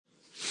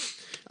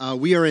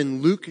We are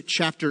in Luke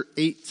chapter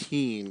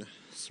 18.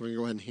 So we're going to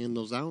go ahead and hand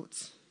those out.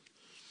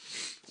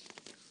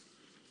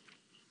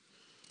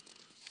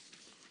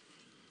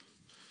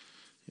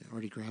 Yeah, I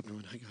already grabbed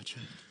one. I got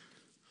you.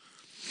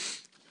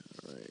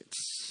 All right.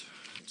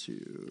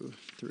 2,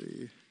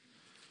 3,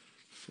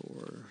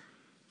 4,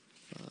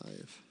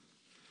 5,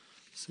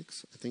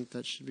 6. I think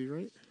that should be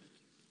right.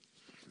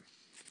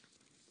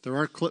 There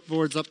are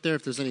clipboards up there.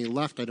 If there's any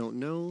left, I don't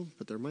know,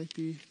 but there might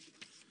be.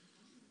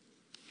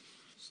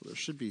 So there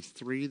should be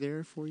 3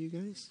 there for you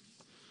guys.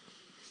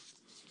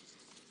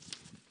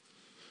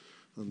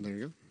 There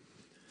you go.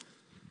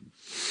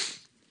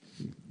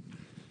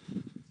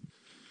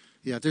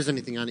 Yeah, if there's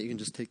anything on it, you can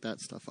just take that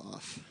stuff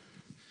off.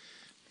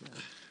 I can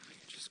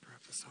just grab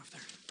this off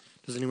there.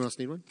 Does anyone else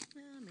need one?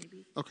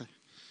 Maybe. Okay.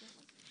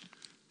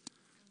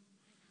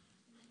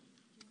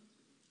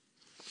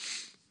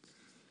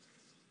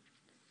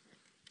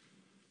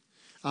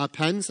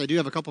 Pens. I do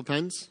have a couple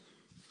pens.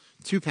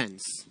 2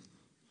 pens.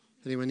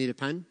 Anyone need a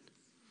pen?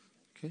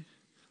 Okay.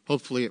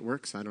 Hopefully it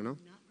works. I don't know.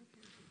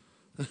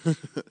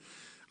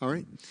 All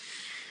right.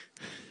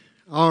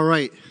 All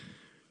right.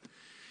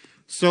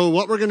 So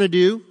what we're going to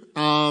do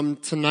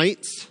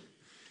tonight,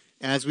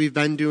 as we've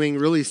been doing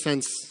really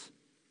since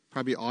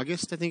probably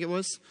August, I think it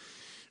was.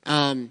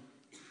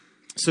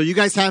 So you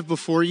guys have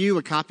before you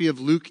a copy of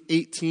Luke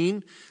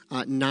 18,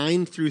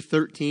 9 through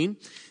 13.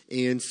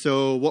 And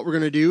so what we're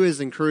going to do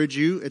is encourage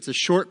you. It's a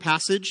short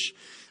passage,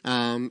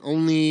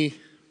 only,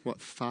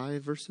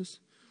 5 verses?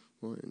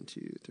 1,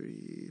 2,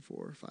 3,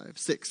 4, 5,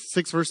 6.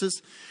 6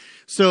 verses.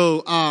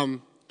 So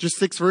just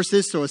 6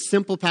 verses, so a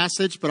simple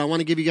passage, but I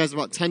want to give you guys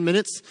about 10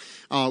 minutes.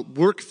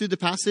 Work through the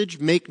passage,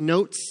 make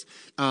notes,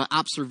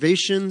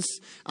 observations,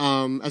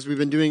 as we've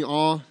been doing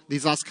all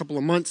these last couple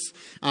of months.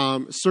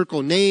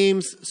 Circle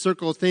names,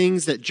 circle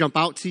things that jump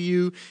out to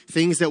you,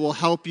 things that will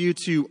help you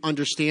to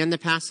understand the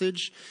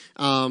passage.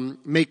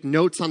 Make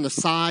notes on the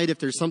side. If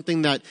there's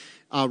something that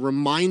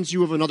reminds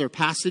you of another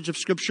passage of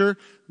Scripture,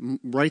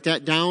 write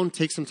that down,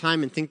 take some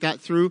time and think that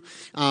through.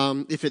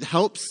 If it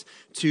helps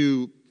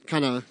to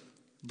kind of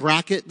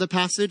bracket the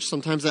passage,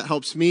 sometimes that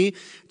helps me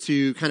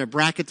to kind of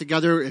bracket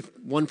together. If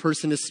one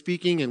person is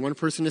speaking and one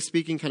person is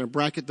speaking, kind of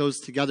bracket those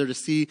together to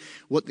see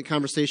what the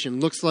conversation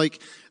looks like.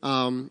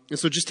 And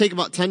so just take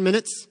about 10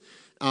 minutes,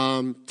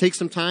 take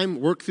some time,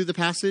 work through the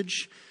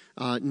passage,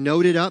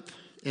 note it up,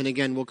 and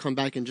again, we'll come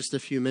back in just a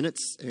few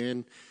minutes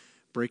and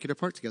break it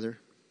apart together.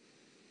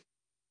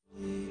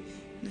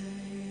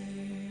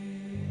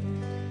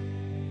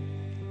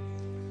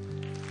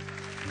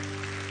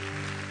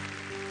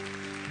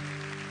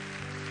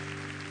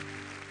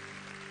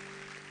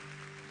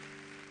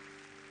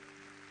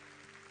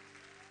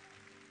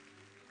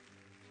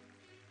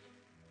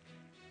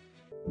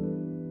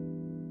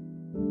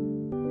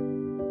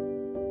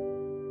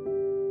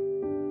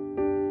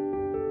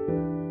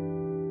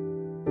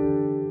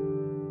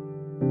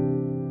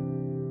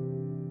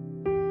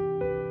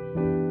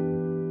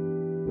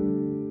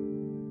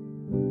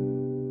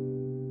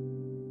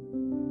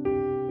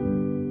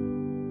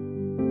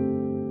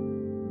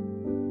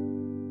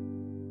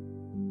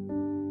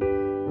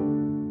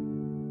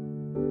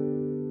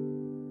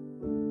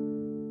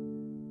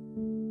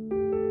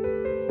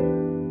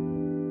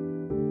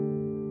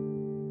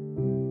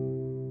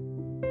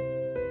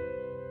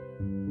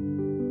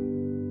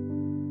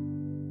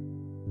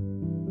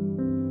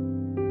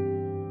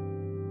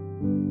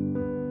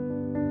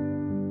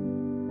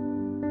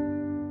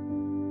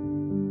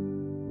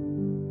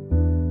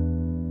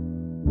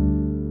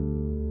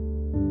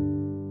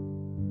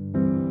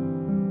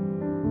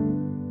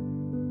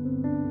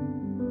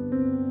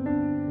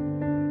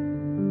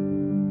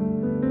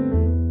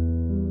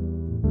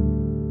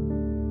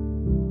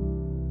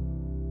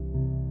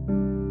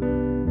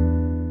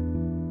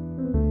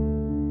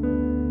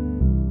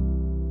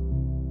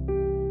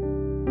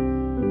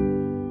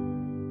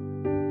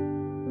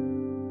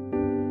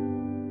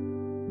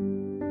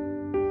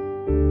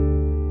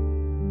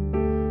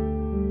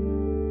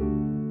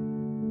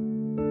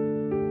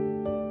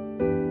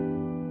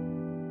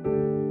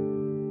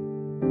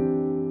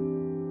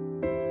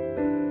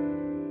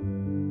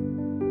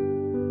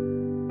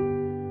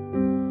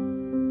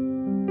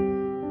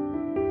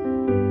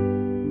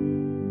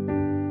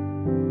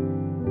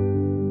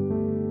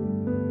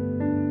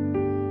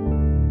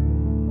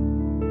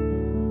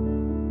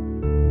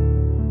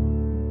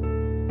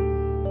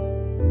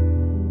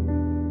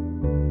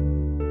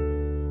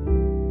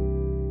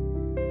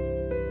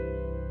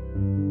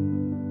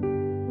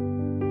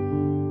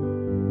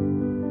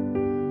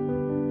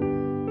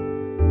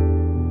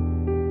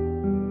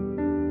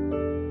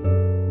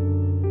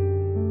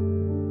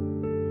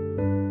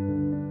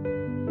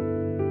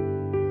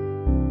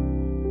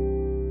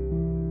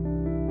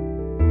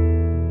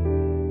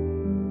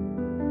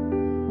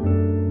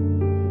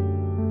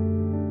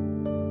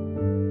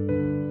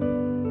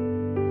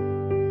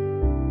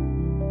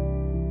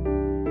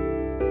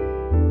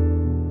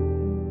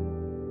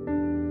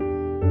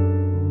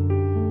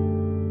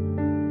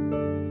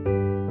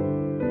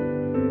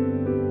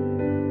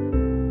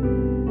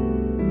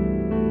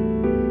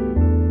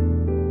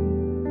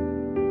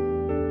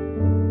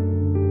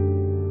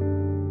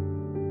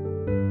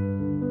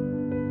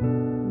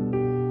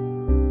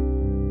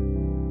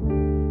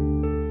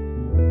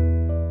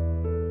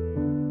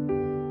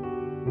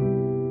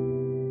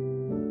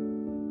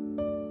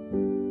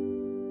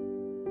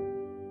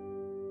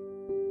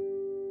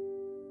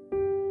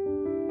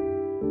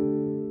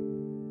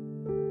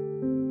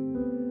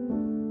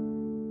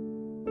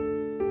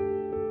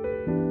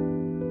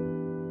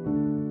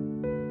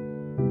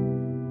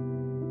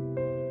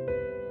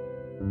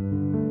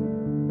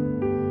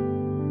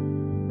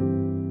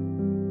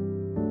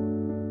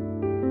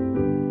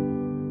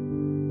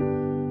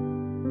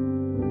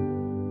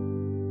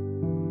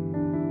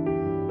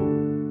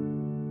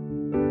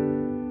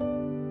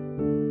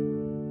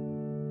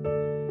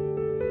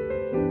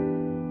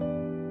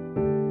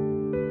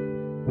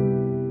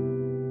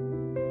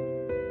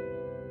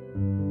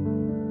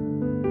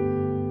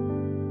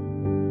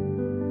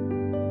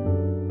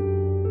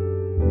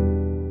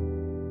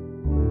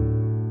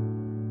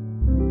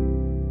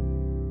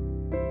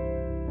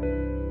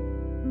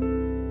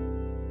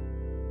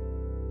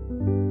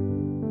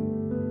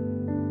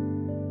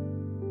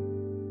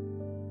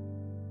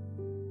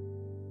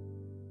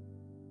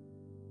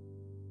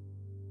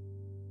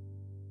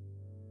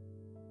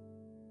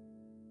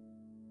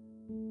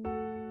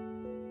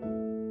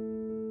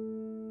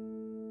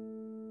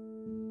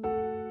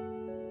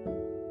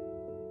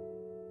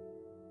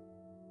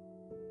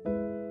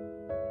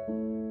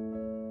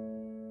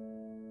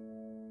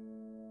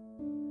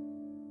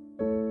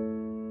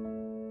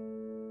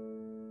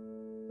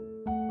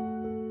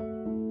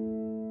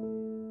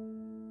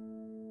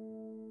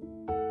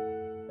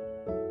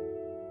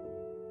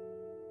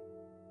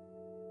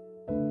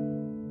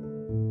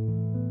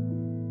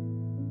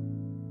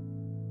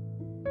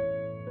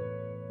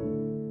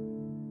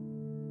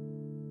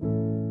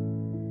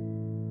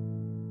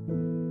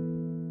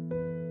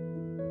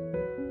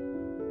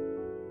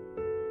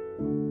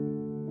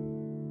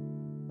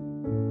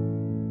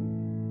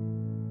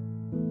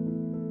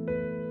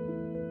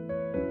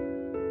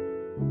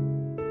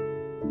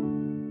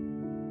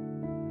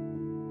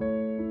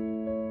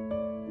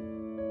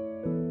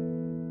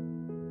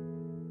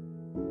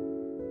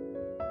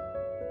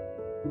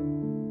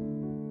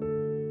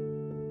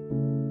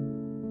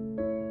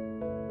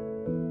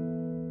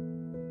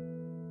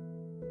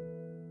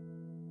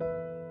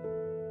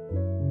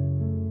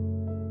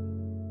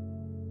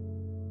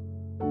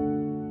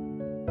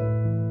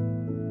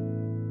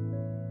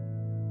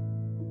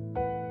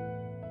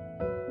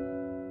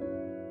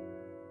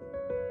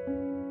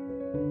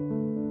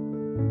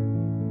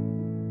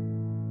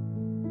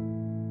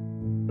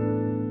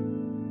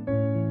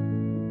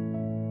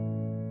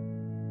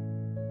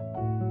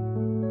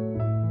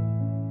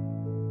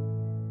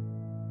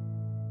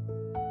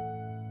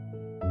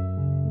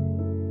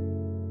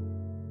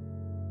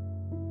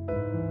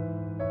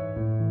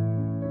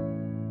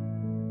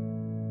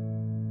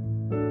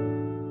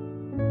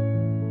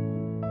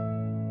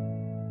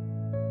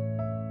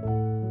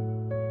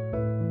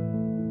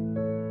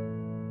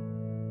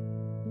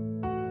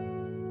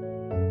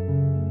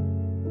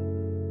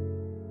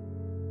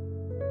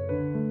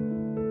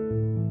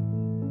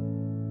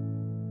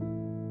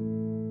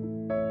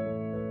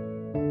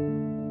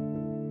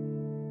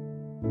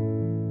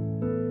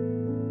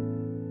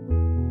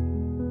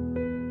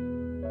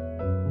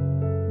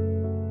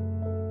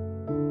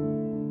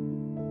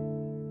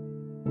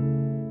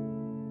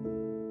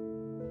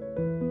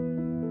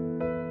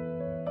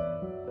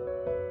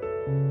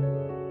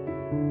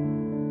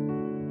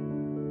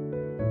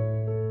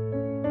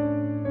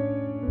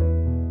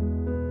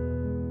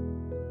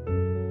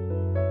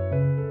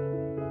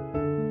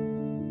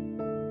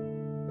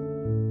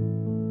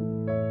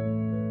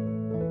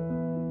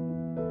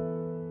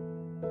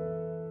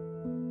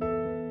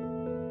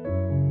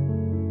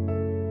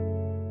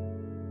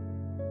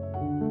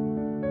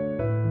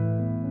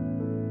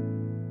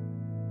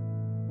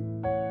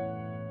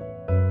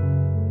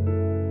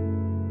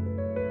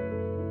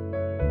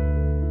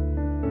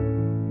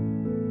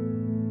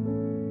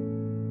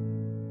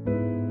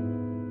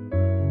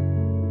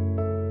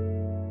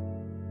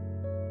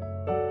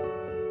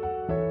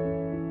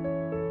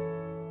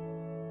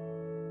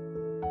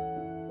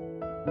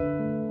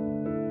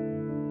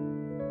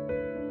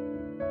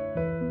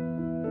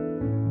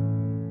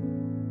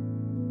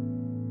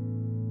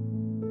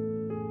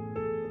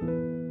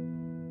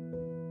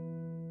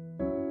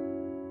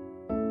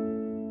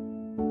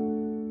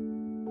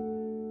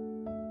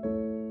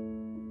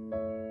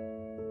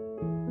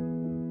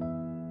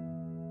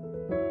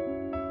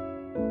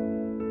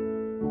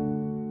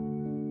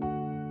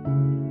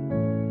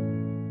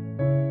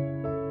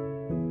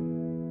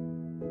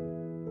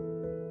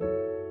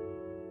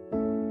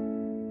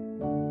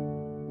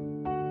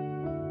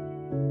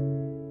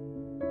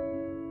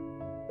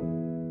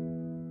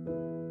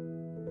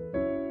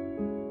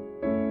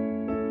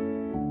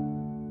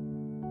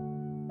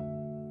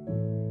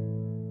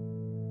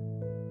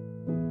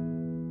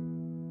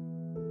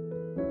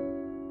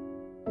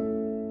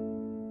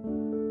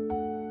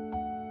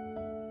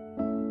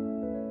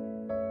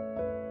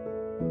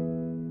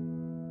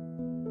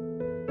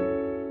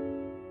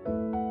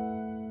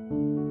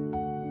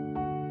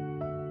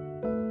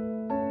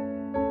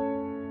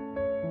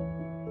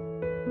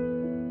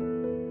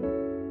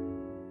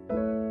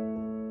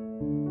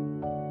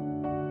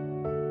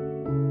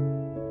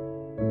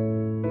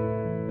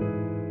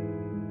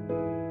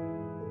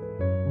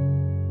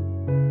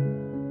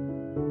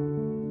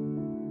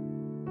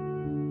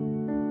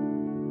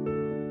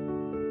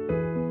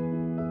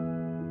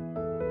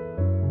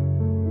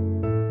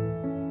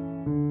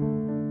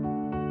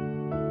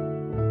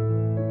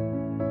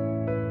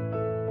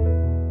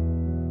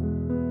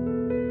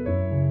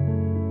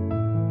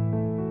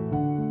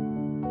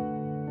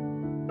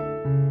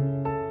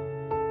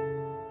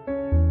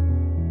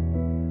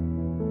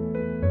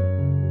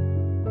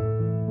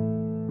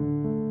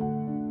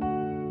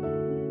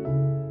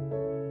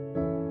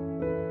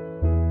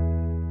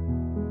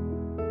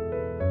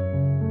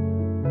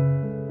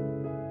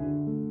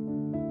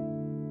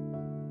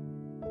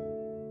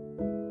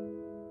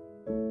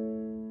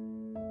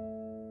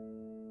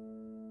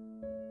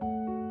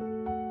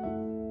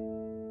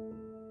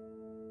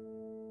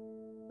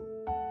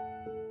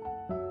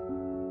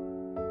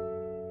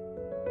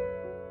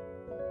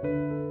 We'll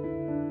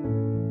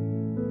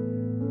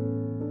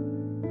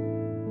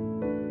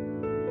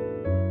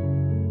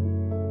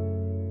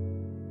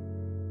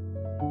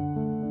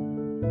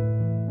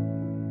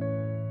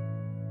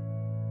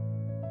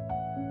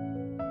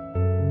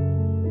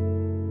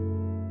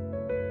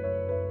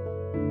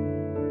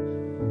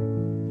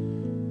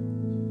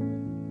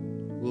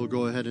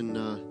go ahead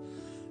and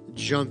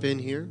jump in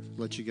here,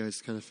 let you guys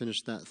kind of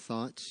finish that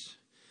thought.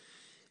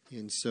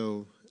 And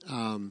so,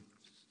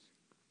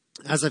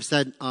 as I've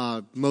said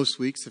most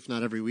weeks, if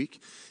not every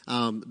week,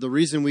 the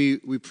reason we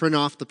print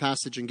off the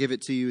passage and give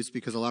it to you is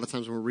because a lot of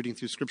times when we're reading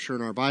through Scripture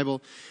in our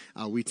Bible,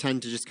 we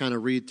tend to just kind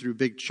of read through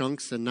big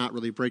chunks and not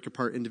really break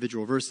apart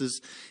individual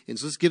verses. And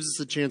so this gives us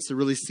a chance to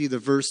really see the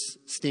verse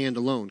stand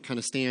alone, kind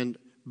of stand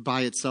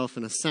by itself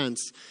in a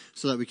sense,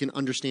 so that we can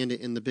understand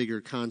it in the bigger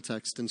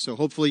context. And so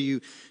hopefully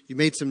you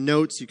made some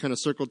notes, you kind of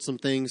circled some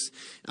things,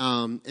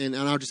 and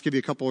I'll just give you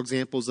a couple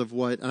examples of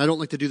what, and I don't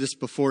like to do this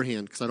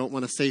beforehand because I don't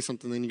want to say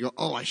something and you go,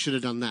 oh, I should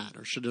have done that,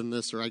 or should have done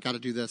this, or I got to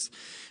do this.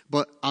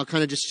 But I'll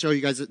kind of just show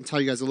you guys and tell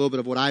you guys a little bit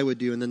of what I would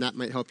do, and then that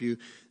might help you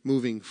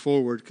moving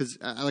forward. Because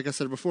like I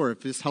said before,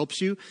 if this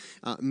helps you,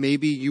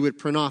 maybe you would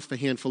print off a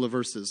handful of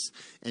verses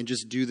and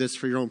just do this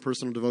for your own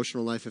personal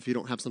devotional life if you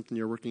don't have something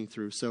you're working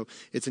through. So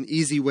it's an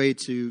easy way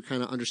to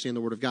kind of understand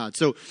the Word of God.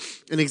 So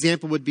an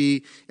example would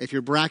be if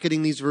you're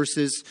bracketing these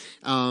verses,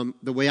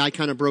 the way I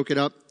kind of broke it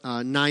up,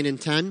 9 and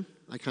 10,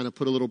 I kind of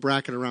put a little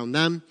bracket around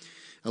them.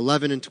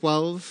 11 and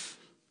 12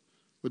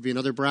 would be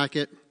another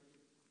bracket.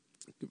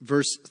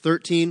 Verse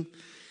 13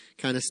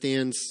 kind of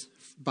stands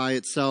by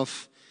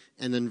itself.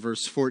 And then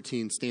verse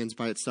 14 stands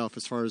by itself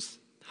as far as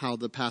how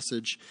the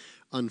passage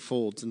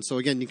unfolds. And so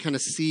again, you kind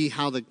of see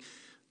how the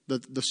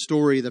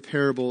story, the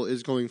parable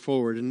is going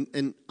forward.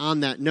 And on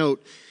that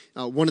note,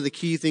 one of the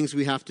key things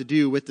we have to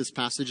do with this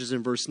passage is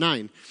in verse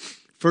 9.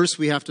 First,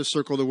 we have to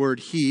circle the word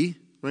he,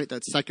 right?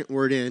 That second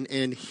word in,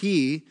 and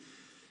he.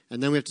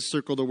 And then we have to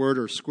circle the word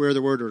or square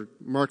the word or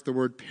mark the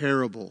word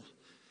parable.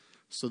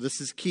 So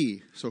this is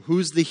key. So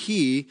who's the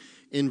he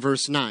in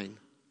verse 9?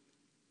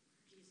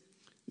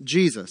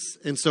 Jesus.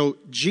 And so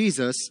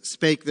Jesus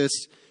spake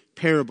this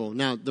parable.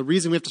 Now, the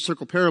reason we have to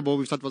circle parable,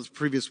 we've talked about this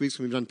previous weeks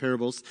when we've done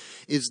parables,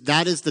 is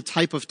that is the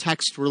type of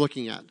text we're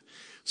looking at.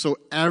 So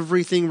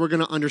everything we're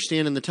going to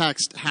understand in the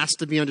text has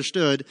to be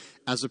understood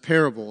as a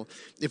parable.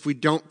 If we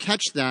don't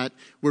catch that,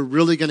 we're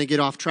really going to get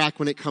off track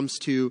when it comes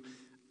to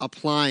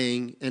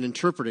applying and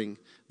interpreting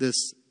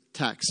this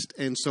text.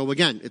 And so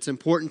again, it's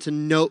important to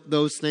note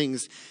those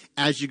things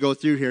as you go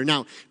through here.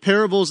 Now,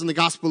 parables in the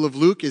Gospel of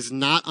Luke is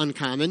not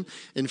uncommon.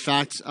 In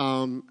fact,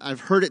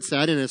 I've heard it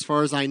said, and as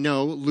far as I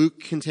know,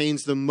 Luke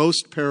contains the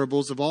most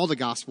parables of all the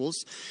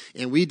Gospels.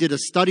 And we did a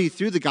study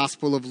through the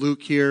Gospel of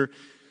Luke here.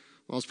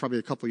 Well, it's probably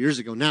a couple years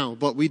ago now,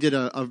 but we did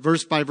a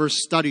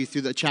verse-by-verse study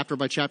through the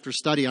chapter-by-chapter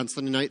study on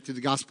Sunday night through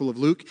the Gospel of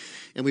Luke,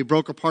 and we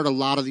broke apart a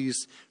lot of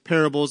these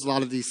parables, a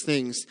lot of these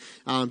things.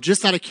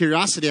 Just out of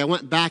curiosity, I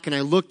went back and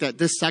I looked at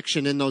this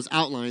section in those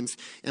outlines,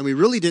 and we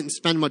really didn't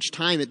spend much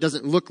time, it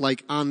doesn't look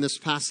like, on this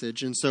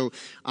passage. And so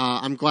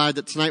I'm glad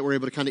that tonight we're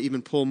able to kind of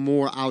even pull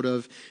more out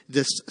of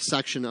this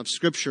section of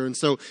Scripture. And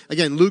so,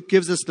 again, Luke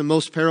gives us the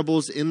most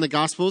parables in the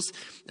Gospels.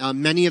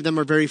 Many of them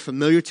are very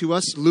familiar to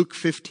us. Luke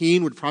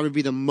 15 would probably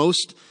be the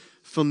most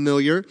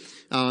familiar.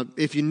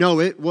 If you know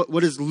it,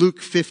 what is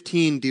Luke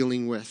 15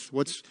 dealing with?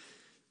 What's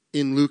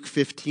in Luke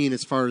 15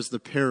 as far as the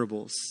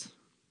parables?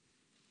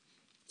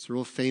 It's a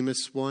real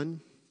famous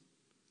one.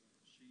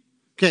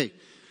 Okay,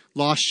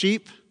 lost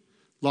sheep,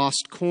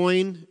 lost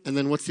coin, and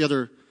then what's the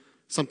other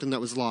something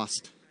that was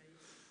lost?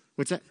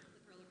 What's that?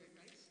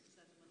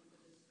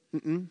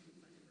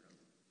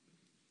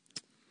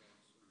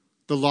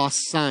 The lost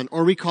son,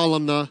 or we call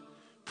him the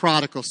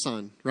prodigal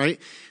son, right?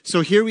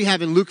 So here we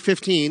have in Luke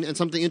 15, and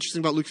something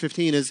interesting about Luke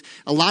 15 is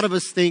a lot of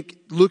us think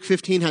Luke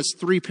 15 has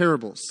 3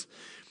 parables.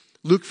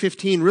 Luke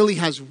 15 really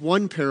has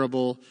one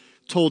parable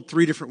told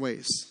 3 different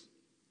ways.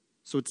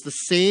 So it's the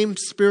same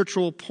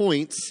spiritual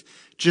points,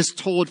 just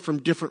told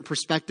from different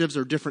perspectives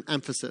or different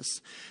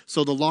emphasis.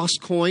 So the lost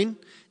coin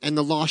and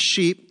the lost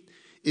sheep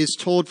is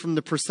told from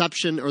the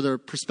perception or the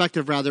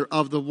perspective rather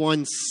of the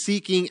one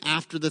seeking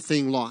after the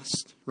thing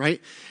lost, right?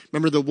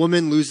 Remember, the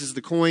woman loses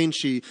the coin.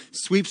 She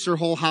sweeps her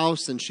whole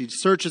house and she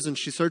searches and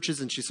she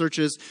searches and she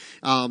searches.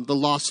 The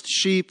lost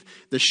sheep,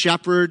 the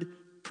shepherd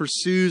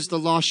pursues the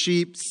lost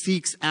sheep,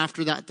 seeks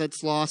after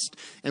that's lost.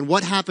 And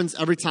what happens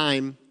every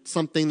time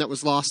something that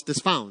was lost is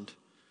found?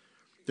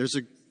 There's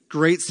a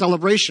great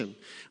celebration,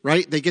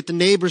 right? They get the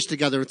neighbors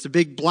together. It's a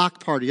big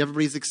block party.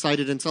 Everybody's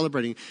excited and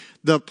celebrating.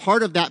 The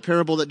part of that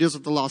parable that deals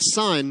with the lost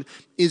son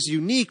is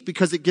unique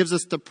because it gives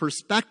us the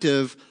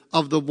perspective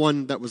of the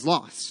one that was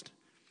lost.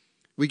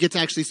 We get to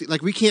actually see,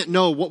 like, we can't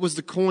know what was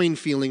the coin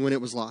feeling when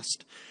it was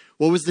lost.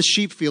 What was the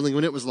sheep feeling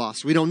when it was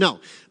lost? We don't know.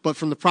 But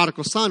from the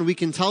prodigal son, we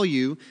can tell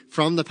you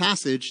from the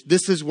passage,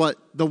 this is what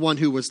the one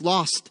who was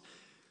lost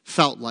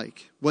felt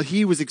like, what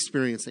he was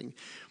experiencing.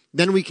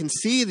 Then we can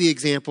see the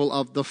example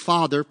of the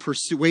father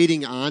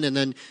persuading on and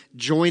then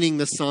joining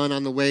the son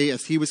on the way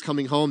as he was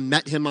coming home,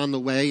 met him on the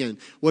way, and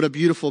what a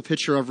beautiful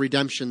picture of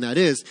redemption that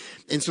is.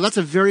 And so that's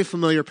a very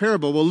familiar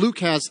parable. Well, Luke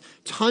has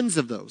tons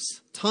of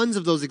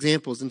those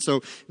examples. And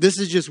so this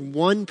is just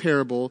one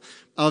parable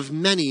of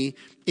many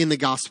in the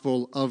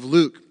Gospel of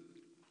Luke.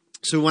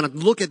 So we want to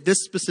look at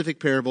this specific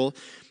parable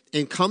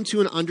and come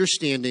to an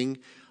understanding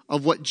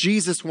of what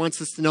Jesus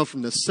wants us to know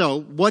from this.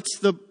 So what's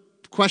the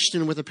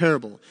question with a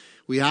parable?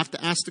 We have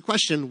to ask the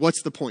question,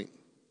 what's the point?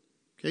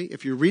 Okay,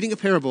 if you're reading a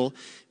parable,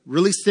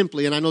 really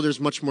simply, and I know there's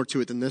much more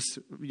to it than this,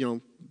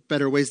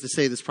 better ways to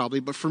say this probably,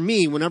 but for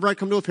me, whenever I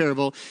come to a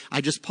parable,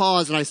 I just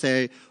pause and I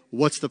say,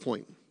 what's the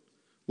point?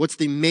 What's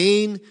the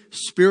main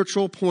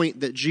spiritual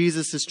point that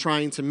Jesus is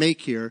trying to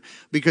make here?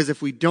 Because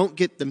if we don't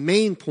get the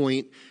main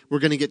point, we're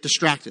going to get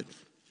distracted.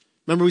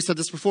 Remember, we said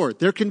this before.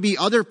 There can be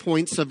other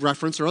points of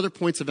reference or other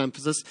points of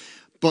emphasis,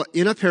 but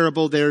in a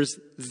parable, there's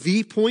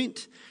the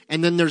point,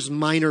 and then there's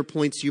minor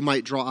points you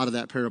might draw out of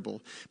that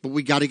parable. But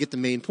we got to get the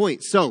main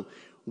point. So,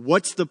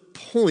 what's the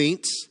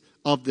point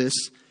of this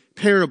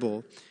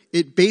parable?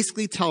 It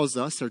basically tells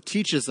us or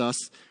teaches us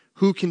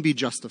who can be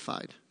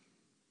justified.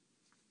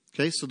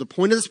 Okay, so the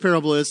point of this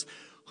parable is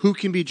who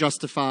can be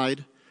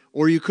justified,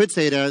 or you could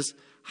say it as,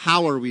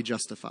 how are we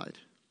justified?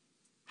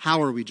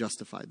 How are we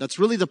justified? That's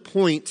really the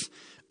point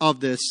of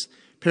this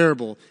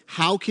parable.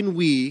 How can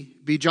we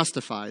be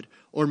justified?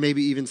 Or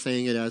maybe even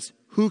saying it as,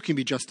 who can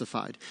be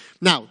justified?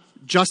 Now,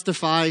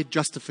 justified,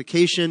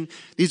 justification,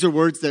 these are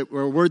words that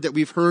were a word that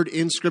we've heard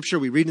in Scripture.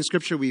 We read in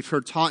Scripture. We've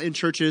heard taught in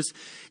churches.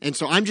 And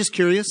so I'm just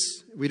curious.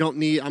 I'm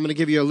going to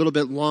give you a little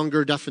bit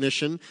longer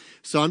definition.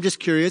 So I'm just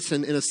curious,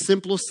 and in a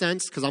simple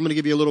sense, because I'm going to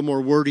give you a little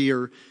more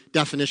wordier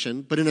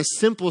definition, but in a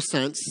simple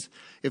sense,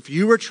 if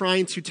you were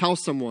trying to tell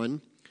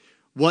someone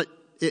what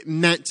it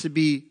meant to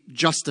be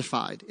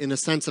justified in a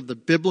sense of the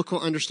biblical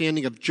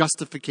understanding of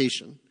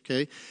justification,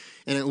 okay?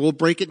 And we'll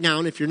break it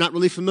down. If you're not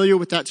really familiar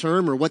with that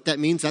term or what that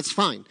means, that's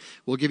fine.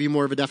 We'll give you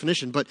more of a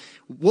definition. But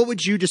what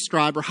would you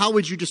describe, or how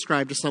would you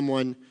describe to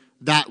someone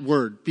that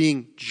word,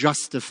 being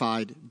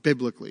justified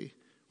biblically?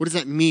 What does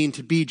that mean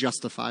to be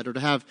justified or to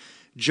have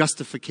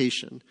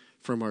justification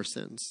from our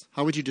sins?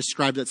 How would you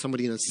describe that to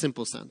somebody in a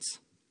simple sense?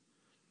 It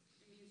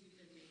means you've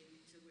been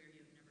made to where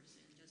you've never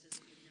sinned, just as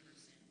if you've never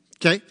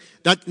sinned. Okay,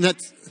 that's... It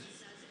says it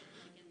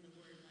like in the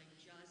word like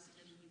just,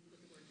 and you put the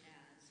word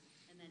as,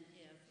 and then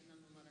if, and then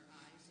the letter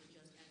I, so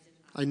just as if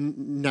I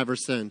never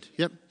sinned.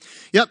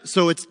 Yep.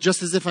 So it's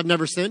just as if I've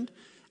never sinned.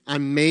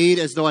 I'm made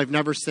as though I've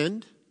never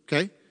sinned.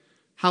 Okay.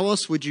 How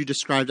else would you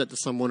describe that to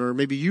someone? Or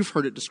maybe you've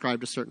heard it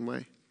described a certain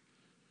way.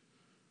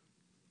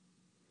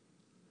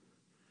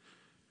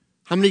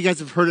 How many of you guys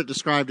have heard it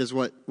described as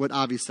what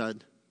Avi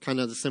said? Kind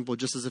of the simple,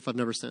 just as if I've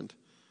never sinned.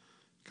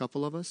 A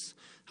couple of us.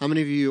 How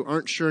many of you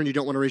aren't sure and you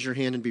don't want to raise your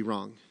hand and be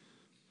wrong?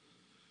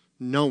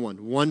 No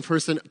one. One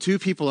person. Two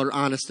people are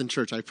honest in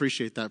church. I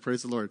appreciate that.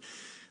 Praise the Lord.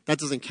 That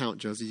doesn't count,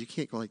 Josie. You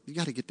can't go like, you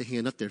got to get the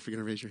hand up there if you're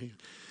going to raise your hand.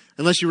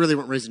 Unless you really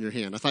weren't raising your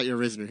hand. I thought you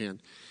were raising your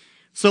hand.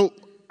 So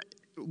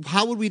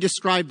how would we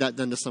describe that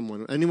then to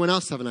someone? Anyone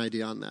else have an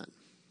idea on that? I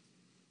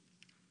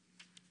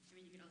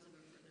mean, you could also go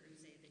further and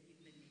say that you've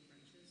been made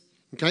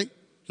righteous. Okay.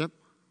 Yep.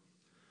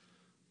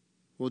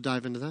 We'll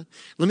dive into that.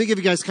 Let me give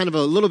you guys kind of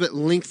a little bit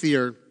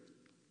lengthier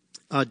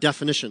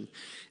definition.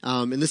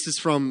 And this is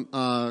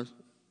from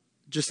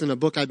just in a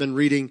book I've been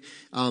reading,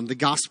 The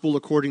Gospel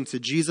According to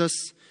Jesus.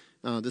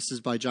 This is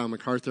by John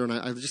MacArthur, and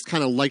I just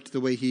kind of liked the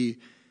way he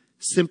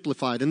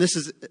simplified. And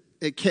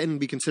it can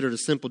be considered a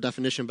simple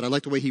definition, but I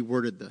like the way he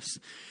worded this.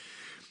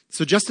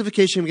 So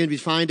justification can be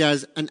defined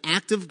as an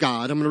act of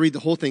God. I'm going to read the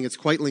whole thing. It's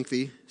quite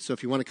lengthy, so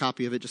if you want a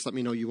copy of it, just let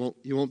me know. You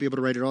won't be able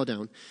to write it all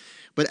down.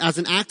 But as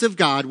an act of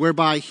God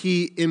whereby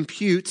he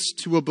imputes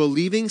to a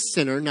believing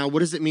sinner. Now, what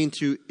does it mean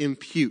to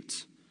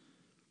impute?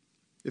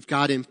 If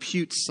God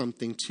imputes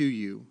something to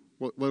you,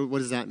 what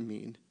does that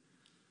mean?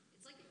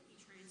 It's like he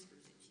transfers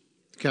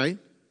it to you. Okay.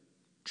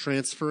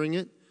 Transferring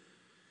it.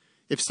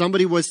 If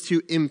somebody was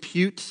to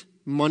impute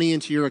money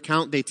into your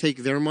account, they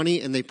take their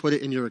money and they put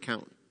it in your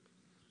account.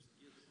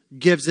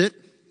 Gives it.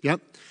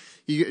 Yep.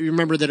 You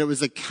remember that it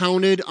was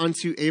accounted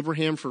unto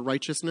Abraham for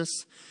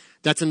righteousness.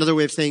 That's another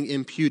way of saying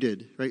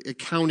imputed, right?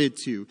 Accounted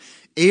to.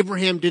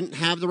 Abraham didn't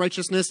have the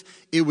righteousness.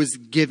 It was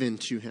given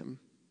to him.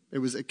 It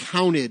was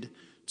accounted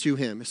to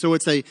him. So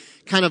it's a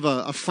kind of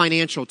a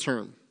financial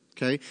term.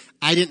 Okay.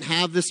 I didn't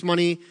have this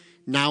money.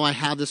 Now I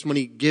have this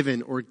money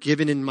given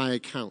in my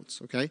accounts.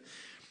 Okay.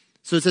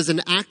 So it says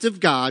an act of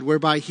God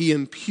whereby he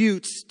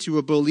imputes to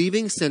a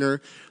believing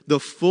sinner the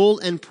full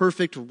and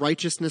perfect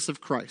righteousness of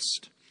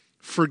Christ,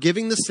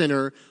 forgiving the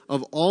sinner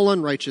of all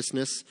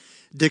unrighteousness,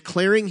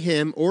 declaring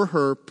him or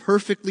her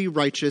perfectly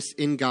righteous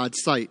in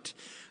God's sight,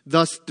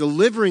 thus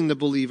delivering the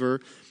believer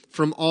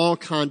from all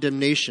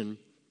condemnation.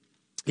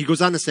 He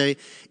goes on to say,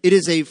 it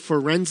is a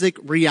forensic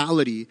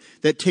reality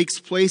that takes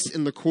place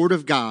in the court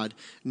of God,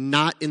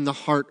 not in the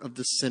heart of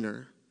the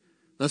sinner.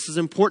 This is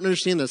important to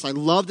understand this. I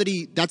love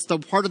that that's the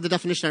part of the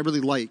definition I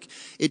really like.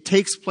 It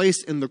takes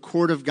place in the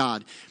court of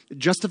God.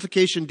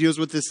 Justification deals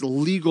with this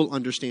legal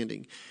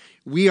understanding.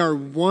 We are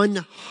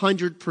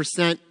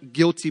 100%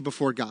 guilty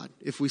before God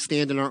if we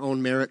stand in our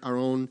own merit, our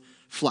own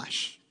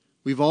flesh.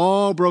 We've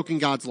all broken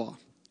God's law.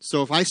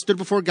 So if I stood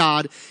before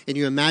God and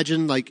you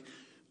imagine like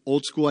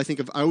old school, I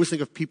always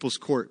think of People's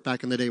Court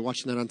back in the day,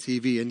 watching that on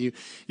TV. And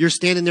you're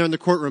standing there in the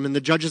courtroom and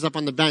the judge is up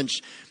on the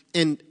bench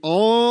and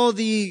all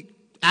the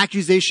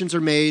accusations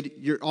are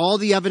made. All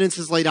the evidence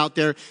is laid out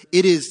there.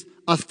 It is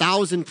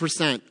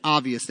 1,000%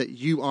 obvious that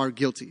you are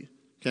guilty.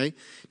 Okay.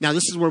 Now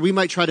this is where we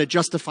might try to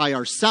justify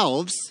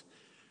ourselves.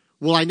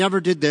 Well, I never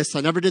did this.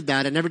 I never did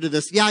that. I never did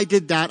this. Yeah, I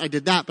did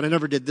that, but I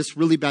never did this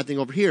really bad thing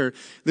over here.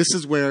 This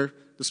is where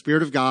the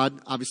Spirit of God,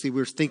 obviously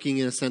we're thinking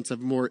in a sense of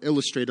more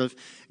illustrative.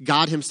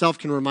 God himself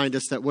can remind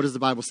us that what does the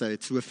Bible say?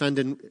 If you've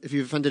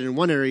offended in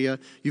one area,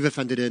 you've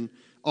offended in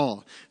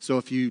all. So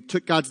if you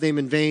took God's name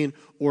in vain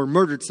or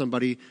murdered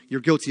somebody,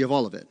 you're guilty of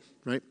all of it,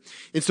 right?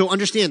 And so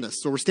understand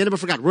this. So we're standing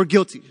before God. We're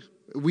guilty.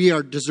 We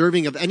are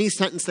deserving of any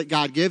sentence that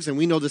God gives, and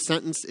we know the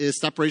sentence is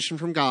separation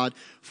from God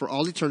for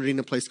all eternity in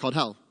a place called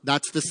hell.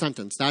 That's the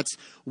sentence. That's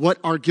what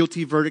our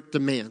guilty verdict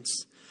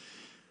demands.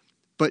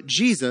 But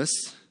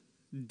Jesus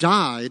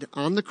died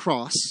on the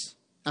cross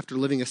after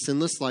living a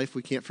sinless life,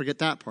 we can't forget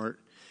that part,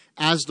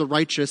 as the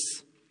righteous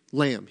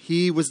lamb.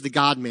 He was the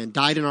God-man,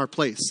 died in our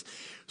place.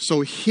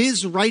 So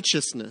his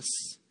righteousness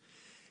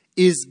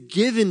is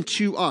given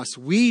to us.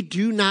 We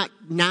do not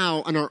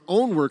now on our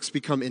own works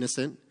become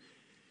innocent.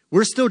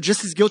 We're still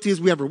just as guilty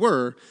as we ever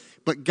were,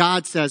 but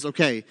God says,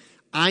 okay,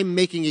 I'm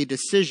making a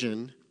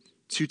decision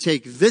to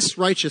take this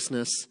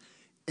righteousness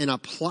and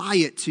apply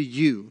it to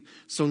you.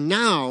 So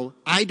now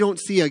I don't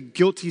see a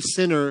guilty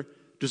sinner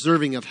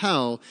deserving of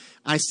hell.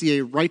 I see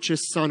a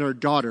righteous son or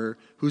daughter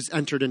who's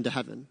entered into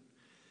heaven.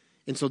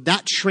 And so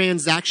that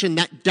transaction,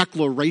 that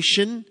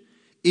declaration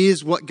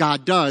is what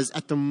God does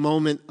at the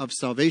moment of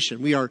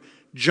salvation. We are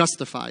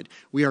justified.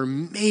 We are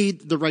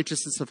made the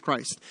righteousness of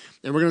Christ.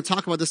 And we're going to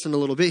talk about this in a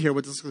little bit here.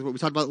 What we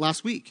talked about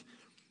last week,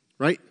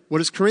 right? What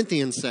does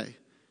Corinthians say?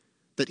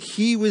 That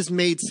he was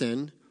made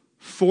sin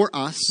for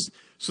us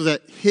so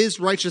that his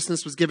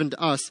righteousness was given to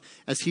us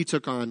as he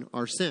took on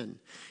our sin.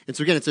 And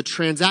so again, it's a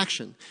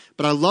transaction.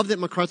 But I love that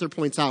MacArthur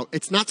points out,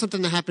 it's not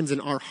something that happens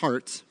in our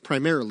hearts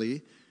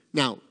primarily.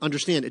 Now,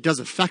 understand, it does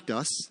affect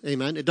us.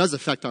 Amen. It does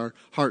affect our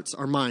hearts,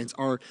 our minds,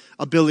 our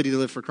ability to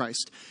live for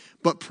Christ.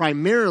 But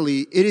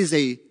primarily, it is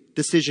a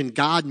decision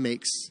God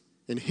makes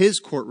in his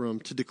courtroom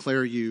to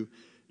declare you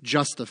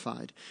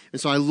justified.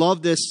 And so I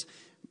love this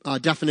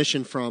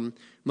definition from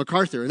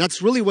MacArthur. And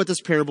that's really what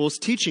this parable is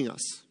teaching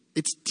us.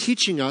 It's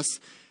teaching us,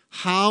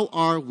 how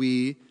are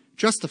we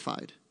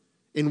justified?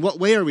 In what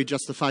way are we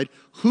justified?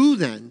 Who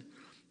then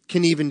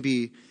can even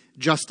be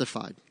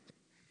justified?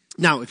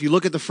 Now, if you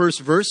look at the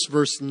first verse,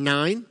 verse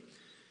 9,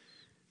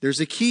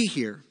 there's a key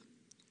here.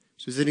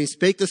 So then he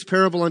spake this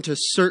parable unto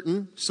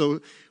certain.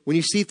 So when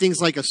you see things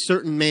like a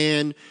certain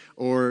man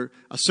or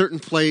a certain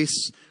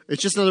place,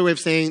 it's just another way of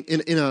saying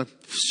in a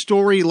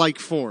story-like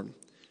form.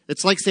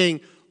 It's like saying,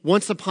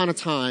 once upon a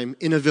time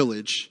in a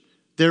village,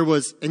 there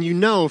was, and you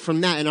know from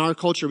that in our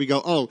culture, we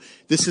go, oh,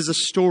 this is a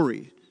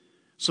story.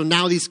 So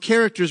now these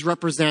characters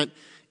represent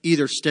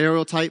either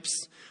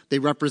stereotypes, they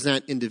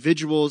represent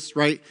individuals,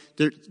 right?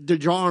 They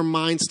draw our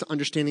minds to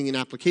understanding and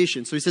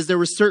application. So he says there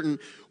were certain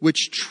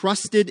which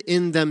trusted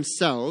in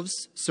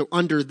themselves. So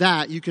under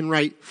that, you can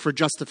write for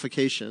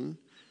justification.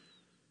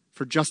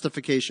 For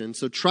justification.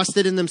 So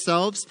trusted in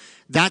themselves,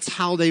 that's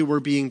how they were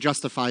being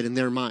justified in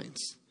their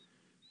minds.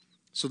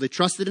 So they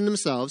trusted in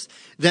themselves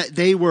that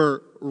they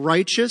were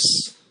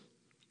righteous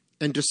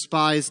and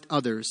despised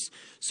others.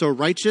 So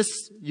righteous,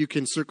 you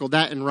can circle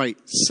that and write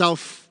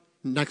self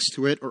next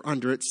to it or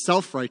under it,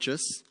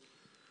 self-righteous.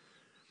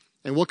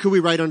 And what could we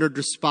write under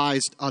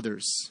despised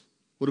others?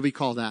 What do we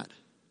call that?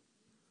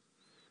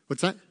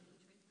 What's that?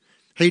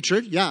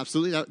 Hatred. Yeah,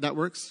 absolutely. That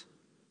works.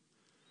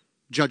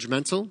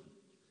 Judgmental.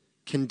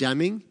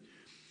 Condemning.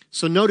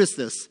 So notice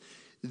this.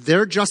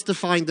 They're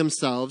justifying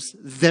themselves.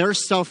 They're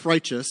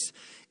self-righteous.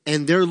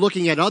 And they're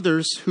looking at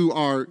others who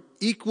are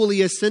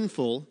equally as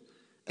sinful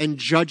and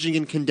judging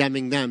and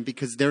condemning them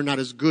because they're not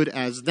as good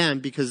as them,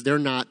 because they're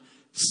not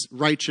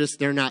righteous.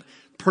 They're not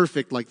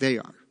perfect like they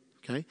are.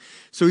 Okay?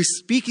 So he's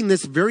speaking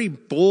this very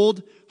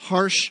bold,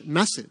 harsh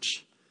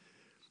message.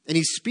 And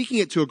he's speaking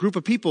it to a group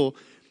of people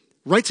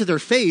right to their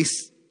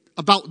face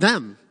about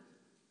them.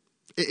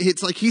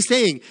 It's like he's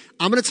saying,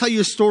 I'm going to tell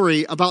you a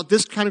story about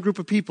this kind of group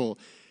of people,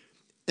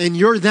 and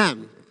you're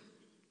them.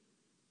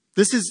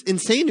 This is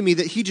insane to me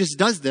that he just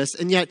does this,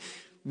 and yet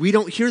we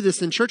don't hear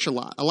this in church a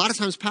lot. A lot of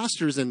times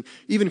pastors and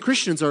even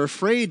Christians are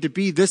afraid to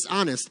be this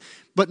honest.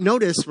 But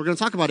notice, we're going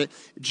to talk about it,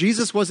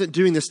 Jesus wasn't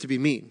doing this to be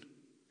mean.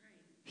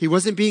 He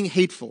wasn't being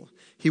hateful.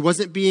 He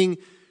wasn't being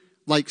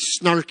like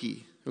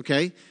snarky,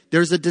 okay?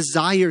 There's a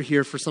desire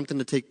here for something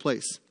to take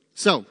place.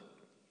 So,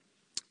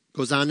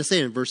 goes on to say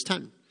in verse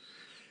 10,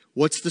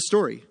 what's the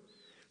story?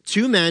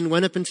 2 men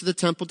went up into the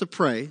temple to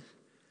pray,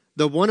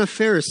 the one a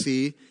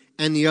Pharisee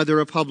and the other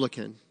a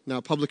publican.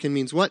 Now, publican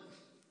means what?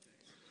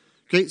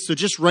 Okay, so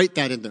just write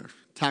that in there.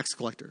 Tax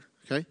collector,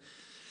 okay?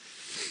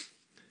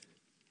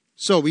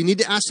 So we need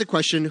to ask the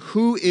question,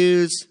 who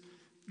is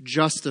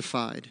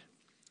justified?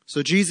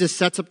 So Jesus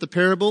sets up the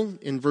parable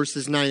in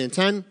verses 9 and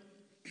 10.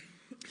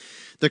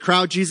 The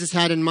crowd Jesus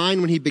had in mind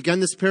when he began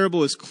this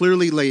parable is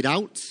clearly laid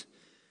out.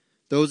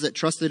 Those that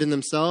trusted in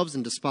themselves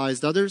and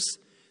despised others.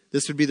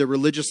 This would be the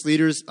religious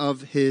leaders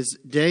of his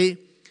day.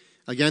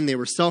 Again, they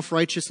were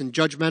self-righteous and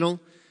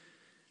judgmental.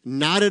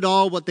 Not at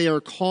all what they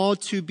are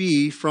called to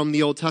be from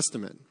the Old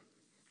Testament.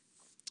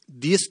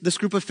 This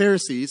group of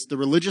Pharisees, the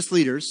religious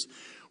leaders,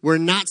 were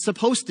not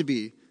supposed to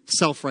be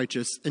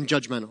self-righteous and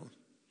judgmental.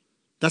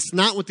 That's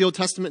not what the Old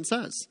Testament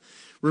says.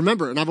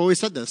 Remember, and I've always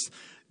said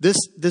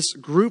this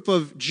group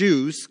of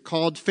Jews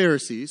called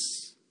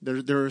Pharisees,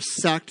 they're a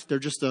sect, they're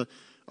just a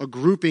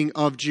grouping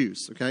of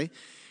Jews, okay?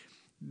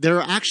 There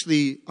are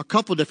actually a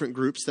couple different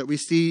groups that we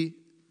see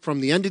from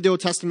the end of the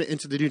Old Testament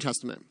into the New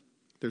Testament.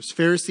 There's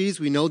Pharisees,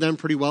 we know them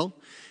pretty well.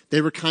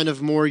 They were kind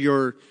of more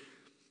your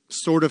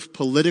sort of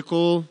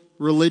political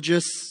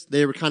religious.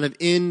 They were kind of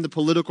in the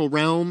political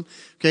realm,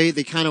 okay?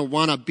 They kind of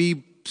want to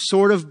be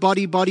sort of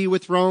buddy-buddy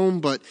with Rome,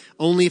 but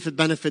only if it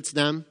benefits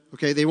them,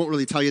 okay? They won't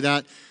really tell you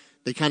that.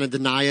 They kind of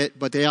deny it,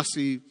 but they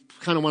actually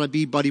kind of want to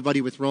be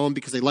buddy-buddy with Rome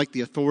because they like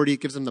the authority.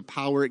 It gives them the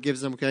power it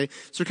gives them, okay?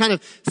 So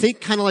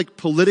think kind of like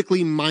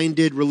politically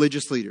minded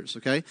religious leaders,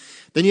 okay?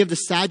 Then you have the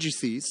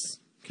Sadducees,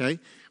 okay?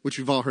 Which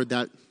we've all heard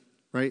that,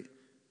 right?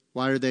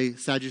 Why are they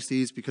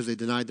Sadducees? Because they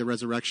denied the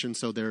resurrection,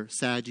 so they're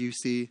sad, you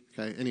see.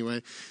 Okay,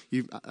 anyway,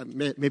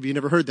 maybe you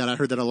never heard that. I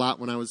heard that a lot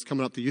when I was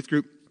coming up the youth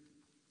group.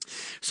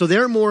 So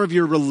they're more of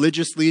your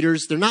religious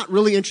leaders. They're not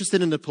really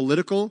interested in the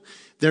political.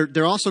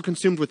 They're also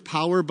consumed with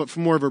power, but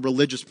from more of a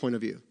religious point of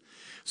view.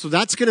 So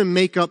that's going to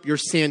make up your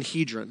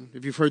Sanhedrin.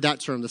 If you've heard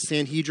that term, the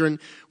Sanhedrin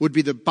would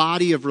be the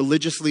body of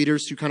religious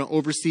leaders who kind of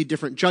oversee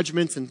different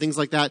judgments and things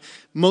like that.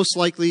 Most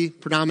likely,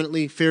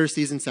 predominantly,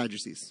 Pharisees and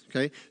Sadducees.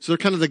 Okay, so they're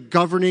kind of the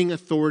governing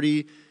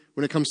authority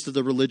when it comes to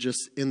the religious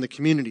in the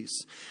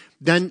communities.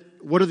 Then,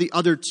 what are the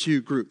other two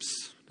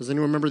groups? Does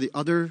anyone remember the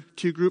other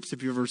two groups,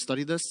 if you've ever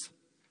studied this?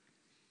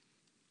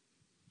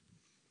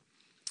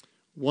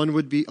 One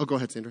would be, go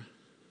ahead, Sandra.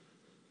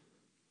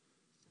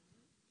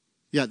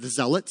 Yeah, the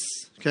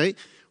Zealots, okay?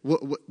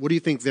 What do you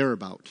think they're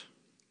about?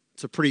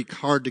 It's a pretty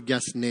hard to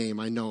guess name,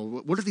 I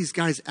know. What are these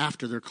guys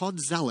after? They're called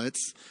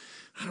Zealots.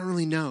 I don't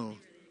really know.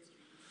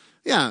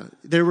 Yeah,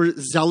 they were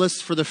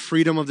zealous for the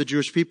freedom of the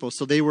Jewish people.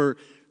 So they were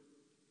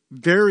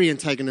very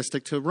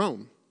antagonistic to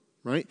Rome,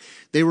 right?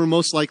 They were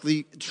most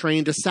likely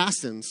trained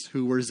assassins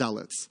who were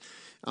zealots.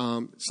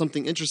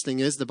 Something interesting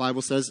is the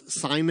Bible says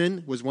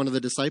Simon was one of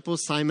the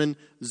disciples, Simon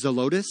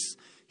Zelotes.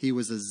 He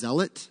was a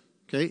zealot,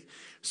 okay?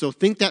 So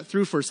think that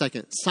through for a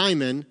second.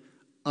 Simon,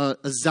 a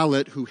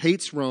zealot who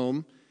hates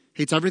Rome,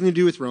 hates everything to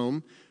do with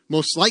Rome.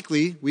 Most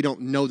likely, we don't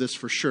know this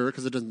for sure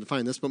because it doesn't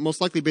define this, but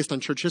most likely based on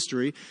church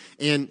history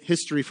and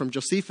history from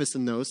Josephus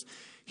and those,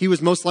 he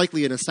was most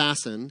likely an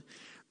assassin.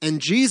 And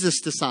Jesus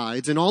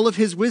decides, in all of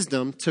his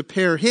wisdom, to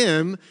pair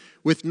him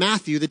with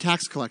Matthew, the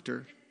tax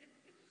collector.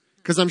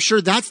 Because I'm sure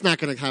that's not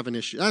going to have an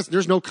issue.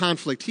 There's no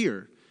conflict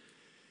here.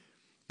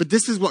 But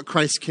this is what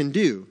Christ can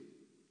do.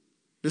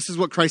 This is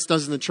what Christ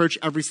does in the church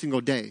every single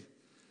day.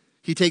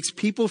 He takes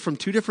people from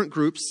two different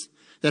groups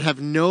that have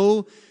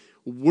no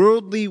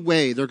worldly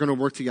way they're going to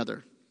work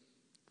together,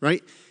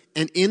 right?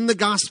 And in the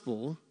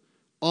gospel,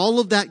 all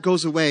of that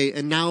goes away,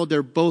 and now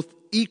they're both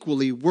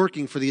equally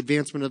working for the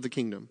advancement of the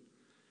kingdom.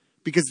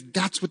 Because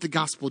that's what the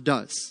gospel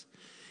does.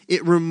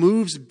 It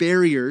removes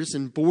barriers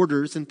and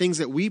borders and things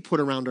that we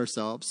put around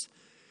ourselves.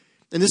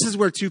 And this is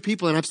where two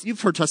people, and you've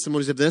heard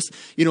testimonies of this,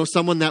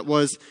 someone that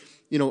was,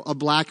 a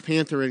Black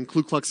Panther and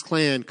Ku Klux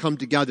Klan come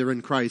together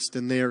in Christ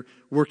and they're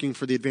working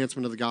for the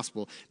advancement of the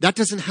gospel. That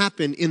doesn't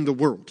happen in the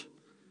world.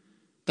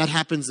 That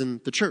happens in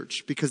the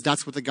church because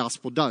that's what the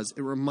gospel does.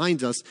 It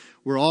reminds us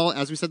we're all,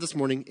 as we said this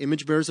morning,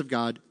 image bearers of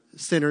God,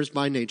 sinners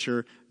by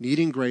nature,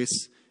 needing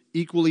grace,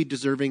 equally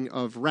deserving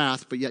of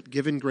wrath, but yet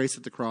given grace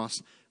at the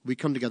cross. We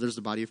come together as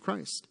the body of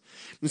Christ.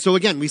 And so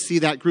again, we see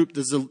that group,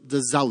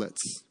 the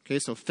Zealots. Okay,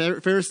 so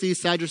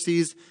Pharisees,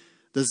 Sadducees,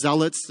 the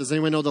Zealots. Does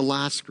anyone know the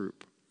last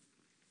group?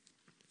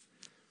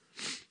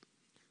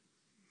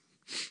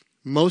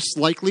 Most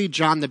likely,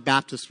 John the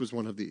Baptist was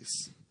one of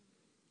these.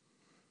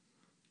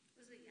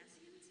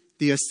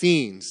 The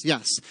Essenes,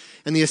 yes.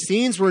 And the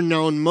Essenes were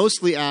known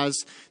mostly as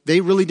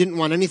they really didn't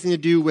want anything to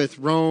do with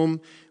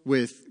Rome,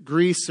 with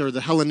Greece, or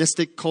the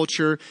Hellenistic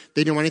culture.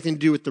 They didn't want anything to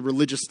do with the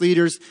religious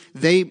leaders.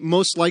 They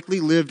most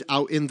likely lived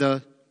out in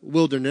the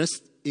wilderness,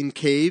 in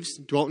caves,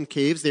 dwelt in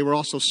caves. They were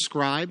also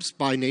scribes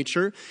by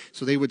nature.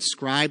 So they would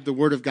scribe the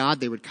Word of God.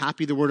 They would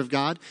copy the Word of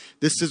God.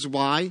 This is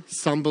why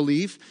some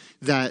believe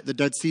that the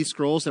Dead Sea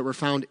Scrolls that were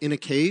found in a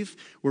cave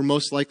were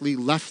most likely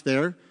left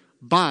there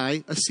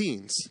by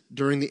Essenes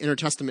during the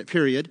Intertestament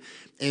period.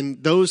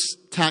 And those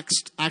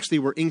texts actually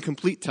were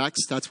incomplete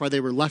texts. That's why they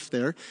were left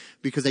there,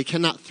 because they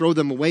cannot throw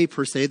them away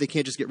per se. They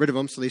can't just get rid of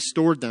them, so they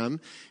stored them.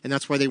 And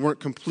that's why they weren't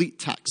complete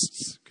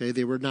texts. Okay,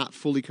 they were not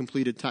fully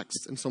completed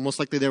texts. And so most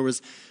likely there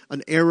was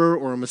an error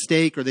or a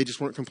mistake, or they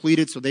just weren't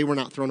completed, so they were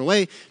not thrown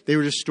away. They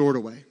were just stored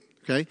away.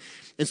 Okay?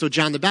 And so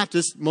John the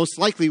Baptist most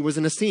likely was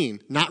an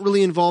Essene, not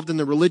really involved in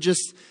the religious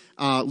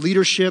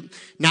leadership,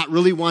 not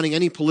really wanting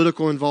any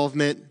political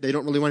involvement. They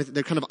don't really want anything.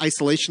 They're kind of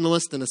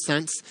isolationist in a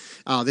sense.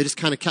 They just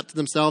kind of kept to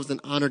themselves and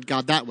honored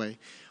God that way.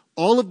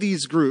 All of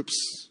these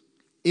groups,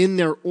 in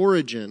their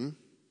origin,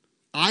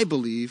 I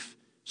believe,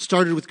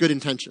 started with good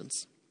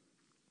intentions.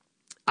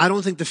 I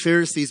don't think the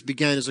Pharisees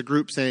began as a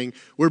group saying,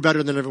 we're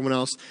better than everyone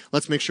else.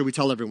 Let's make sure we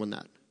tell everyone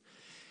that.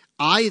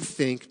 I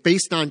think,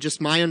 based on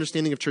just my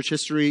understanding of church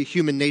history,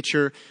 human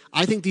nature,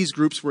 I think these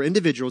groups were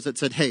individuals that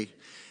said, hey,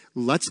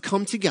 let's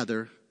come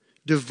together,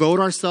 devote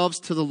ourselves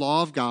to the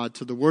law of God,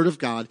 to the word of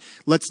God.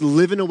 Let's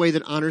live in a way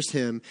that honors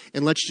him,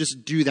 and let's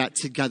just do that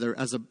together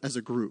as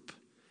a group.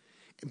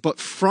 But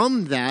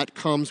from that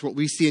comes what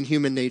we see in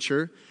human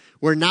nature,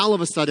 where now all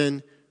of a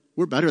sudden,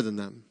 we're better than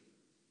them.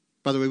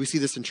 By the way, we see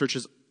this in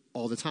churches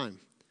all the time.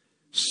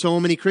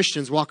 So many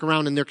Christians walk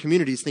around in their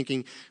communities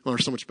thinking, well, we're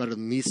so much better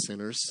than these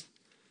sinners.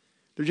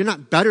 You're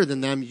not better than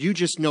them. You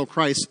just know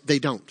Christ. They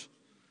don't.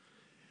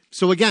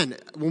 So again,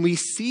 when we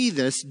see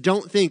this,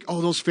 don't think,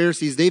 oh, those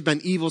Pharisees, they've been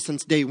evil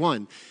since day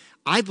one.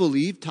 I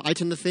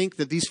tend to think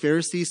that these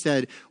Pharisees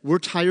said, we're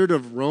tired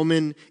of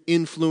Roman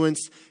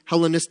influence,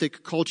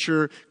 Hellenistic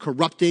culture,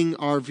 corrupting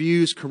our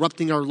views,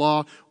 corrupting our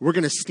law. We're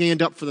going to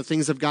stand up for the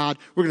things of God.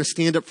 We're going to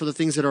stand up for the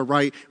things that are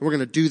right. And we're going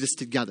to do this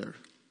together.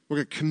 We're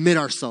going to commit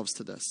ourselves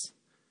to this.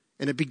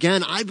 And it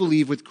began, I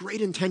believe, with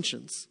great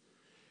intentions.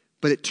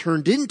 But it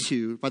turned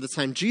into, by the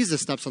time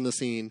Jesus steps on the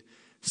scene,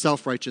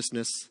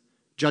 self-righteousness,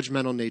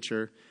 judgmental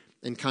nature,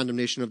 and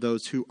condemnation of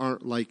those who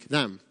aren't like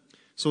them.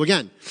 So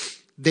again,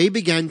 they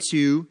began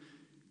to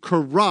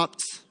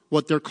corrupt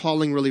what their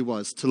calling really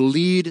was, to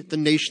lead the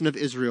nation of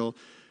Israel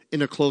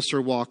in a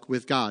closer walk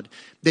with God.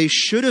 They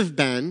should have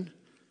been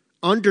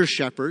under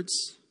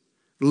shepherds,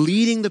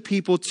 leading the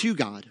people to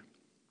God.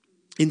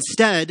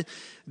 Instead,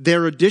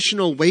 their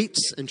additional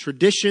weights and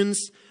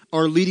traditions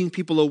are leading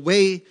people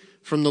away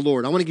from the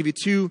Lord. I want to give you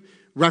two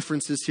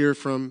references here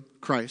from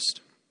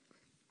Christ.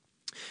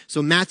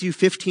 So Matthew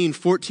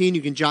 15:14,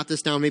 you can jot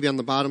this down maybe on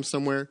the bottom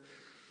somewhere.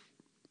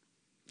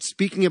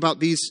 Speaking about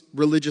these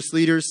religious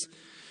leaders,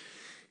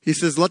 he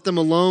says, let them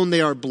alone,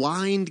 they are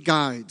blind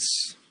guides.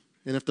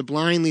 And if the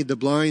blind lead the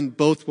blind,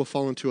 both will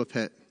fall into a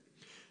pit.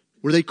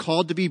 Were they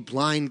called to be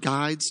blind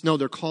guides? No,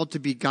 they're called to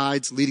be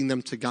guides leading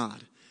them to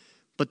God.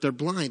 But they're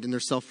blind in their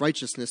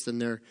self-righteousness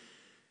and their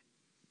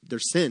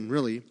sin,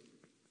 really.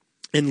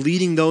 And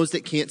leading those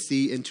that can't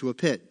see into a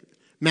pit.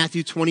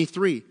 Matthew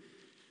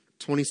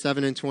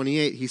 23:27 and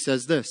 28, he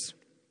says this.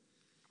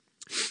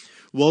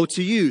 Woe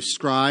to you,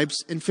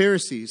 scribes and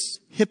Pharisees,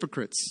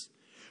 hypocrites!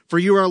 For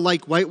you are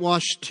like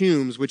whitewashed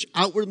tombs, which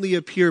outwardly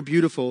appear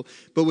beautiful,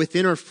 but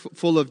within are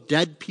full of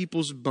dead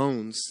people's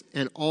bones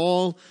and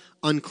all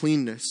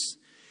uncleanness.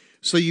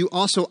 So you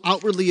also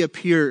outwardly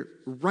appear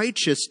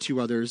righteous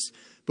to others,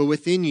 but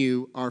within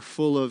you are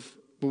full of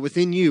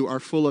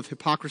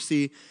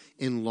hypocrisy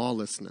and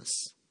lawlessness.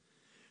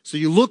 So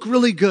you look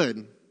really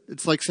good.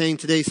 It's like saying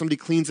today somebody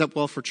cleans up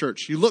well for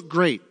church. You look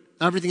great.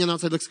 Everything on the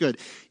outside looks good.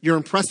 You're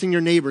impressing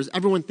your neighbors.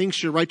 Everyone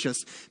thinks you're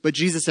righteous. But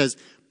Jesus says,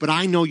 but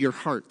I know your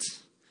heart.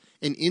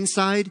 And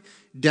inside,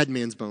 dead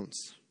man's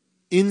bones.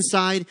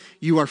 Inside,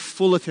 you are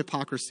full of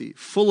hypocrisy,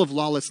 full of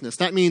lawlessness.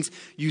 That means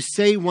you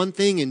say one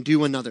thing and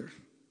do another.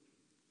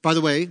 By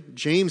the way,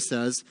 James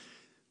says,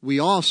 we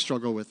all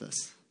struggle with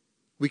this.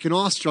 We can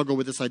all struggle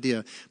with this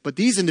idea. But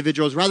these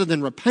individuals, rather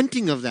than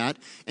repenting of that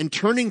and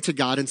turning to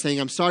God and saying,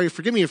 I'm sorry,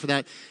 forgive me for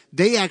that,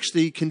 they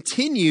actually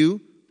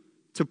continue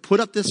to put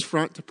up this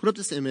front, to put up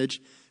this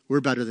image. We're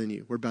better than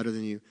you. We're better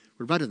than you.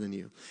 We're better than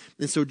you.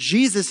 And so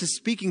Jesus is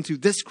speaking to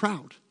this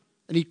crowd,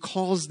 and he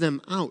calls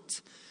them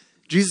out.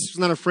 Jesus was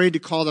not afraid to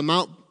call them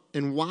out.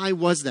 And why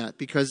was that?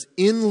 Because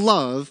in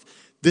love,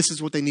 this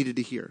is what they needed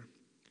to hear.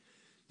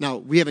 Now,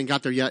 we haven't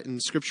got there yet in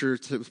Scripture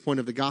to the point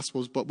of the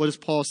Gospels, but what does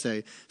Paul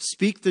say?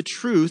 Speak the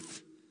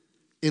truth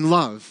in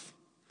love.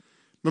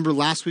 Remember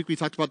last week we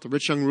talked about the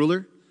rich young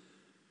ruler?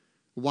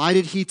 Why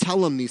did he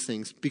tell him these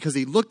things? Because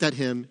he looked at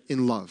him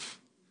in love.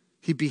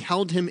 He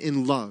beheld him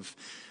in love.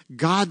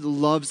 God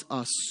loves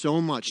us so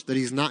much that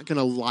he's not going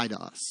to lie to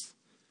us.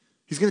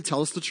 He's going to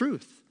tell us the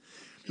truth.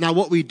 Now,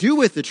 what we do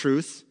with the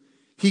truth,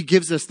 he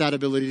gives us that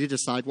ability to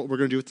decide what we're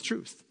going to do with the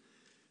truth.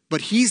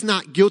 But he's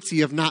not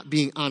guilty of not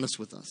being honest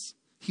with us.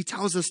 He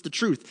tells us the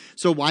truth.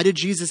 So why did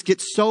Jesus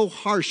get so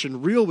harsh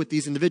and real with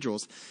these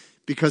individuals?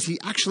 Because he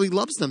actually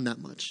loves them that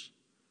much.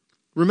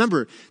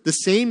 Remember, the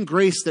same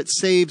grace that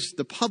saves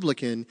the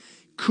publican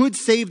could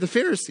save the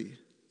Pharisee.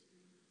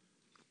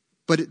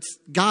 But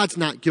God's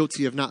not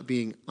guilty of not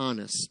being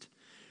honest.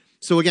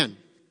 So again,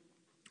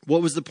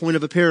 what was the point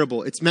of a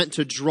parable? It's meant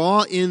to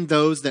draw in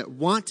those that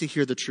want to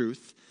hear the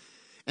truth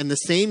And the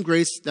same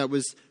grace that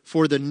was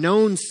for the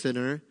known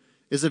sinner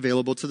is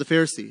available to the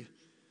Pharisee.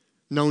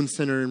 Known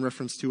sinner in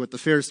reference to what the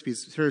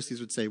Pharisees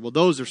would say. Well,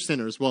 those are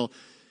sinners. Well,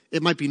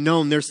 it might be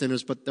known they're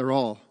sinners, but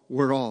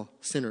we're all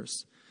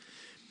sinners.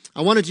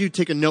 I wanted you to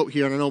take a note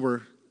here, and I know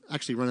we're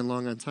actually running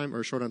long on time,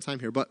 or short on time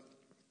here, but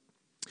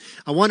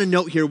I want to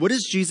note here, what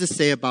does Jesus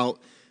say about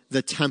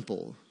the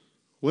temple?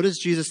 What does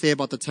Jesus say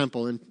about the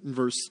temple in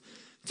verse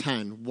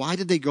 10? Why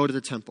did they go to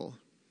the temple?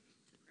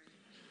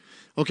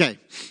 Okay,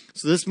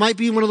 so this might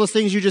be one of those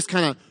things you just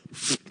kind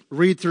of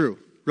read through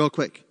real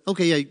quick.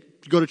 Okay, yeah, you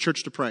go to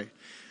church to pray.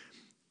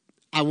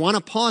 I want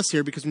to pause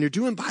here because when you're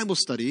doing Bible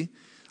study,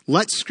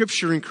 let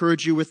Scripture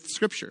encourage you with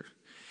Scripture.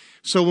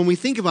 So when we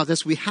think about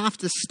this, we have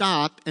to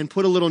stop and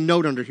put a little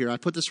note under here. I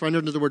put this right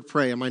under the word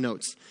pray in my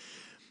notes.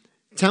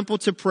 Temple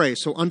to pray.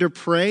 So under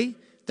pray,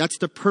 that's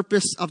the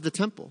purpose of the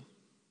temple.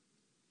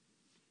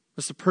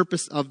 That's the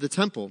purpose of the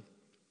temple.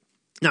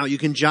 Now you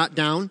can jot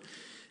down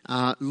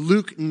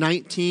Luke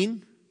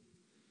 19.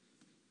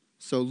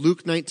 So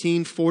Luke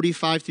 19,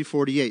 45 through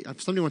 48.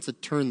 If somebody wants to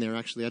turn there,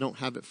 actually, I don't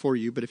have it for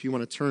you, but if you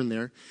want to turn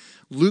there.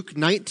 Luke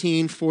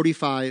 19,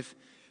 45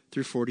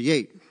 through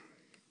 48.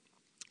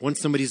 Once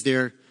somebody's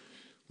there,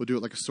 we'll do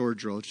it like a sword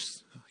drill.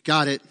 Just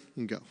got it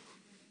and go.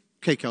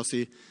 Okay,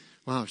 Kelsey.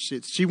 Wow,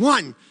 she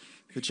won.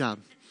 Good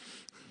job.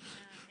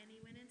 And he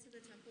went into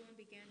the temple and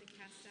began to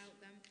cast out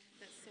them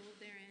that sold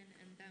therein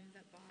and them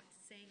that bought,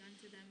 saying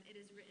unto them, It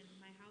is written,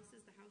 My house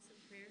is the house of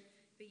prayer,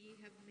 but ye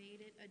have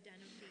made it a den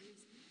of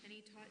thieves. And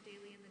he taught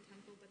daily in the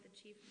temple, but the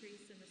chief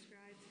priests and the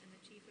scribes and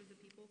the chief of the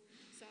people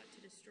sought to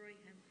destroy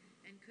him,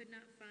 and could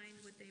not find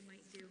what they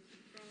might do,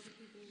 for all the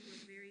people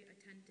were very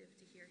attentive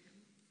to hear him.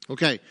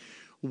 Okay,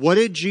 what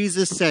did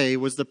Jesus say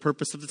was the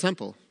purpose of the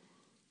temple?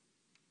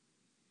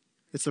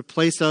 It's a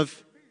place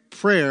of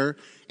prayer,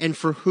 and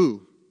for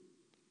who?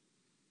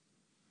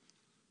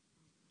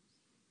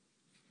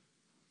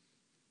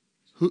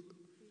 Who?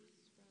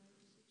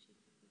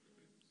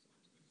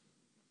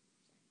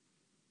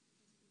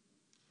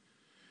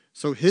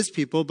 So his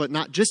people, but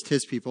not just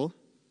his people.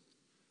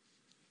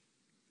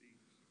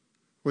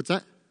 What's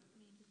that?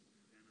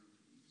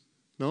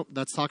 Nope,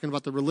 that's talking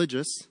about the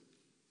religious.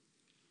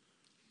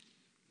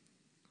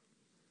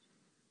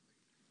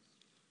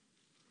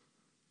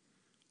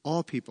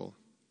 All people.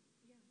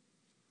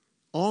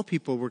 All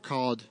people were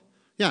called.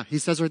 Yeah, he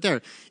says right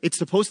there. It's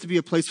supposed to be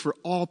a place for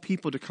all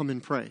people to come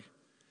and pray.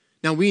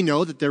 Now, we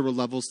know that there were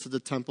levels to the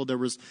temple. There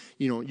was,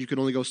 you could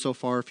only go so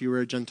far if you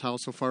were a Gentile,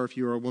 so far if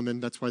you were a woman.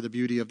 That's why the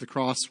beauty of the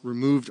cross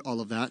removed all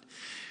of that.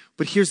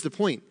 But here's the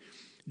point.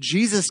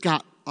 Jesus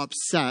got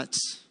upset,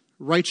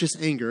 righteous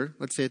anger.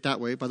 Let's say it that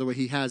way. By the way,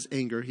 he has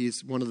anger.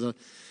 He's one of the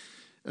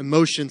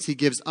emotions he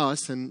gives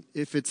us, and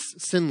if it's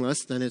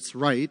sinless, then it's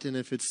right, and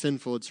if it's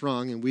sinful, it's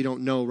wrong, and we don't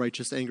know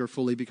righteous anger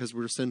fully because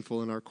we're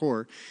sinful in our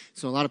core.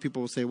 So a lot of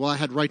people will say, well, I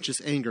had righteous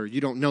anger.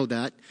 You don't know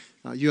that.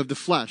 You have the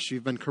flesh.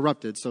 You've been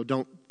corrupted, so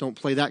don't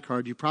play that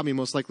card. You probably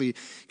most likely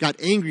got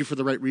angry for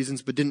the right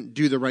reasons, but didn't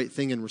do the right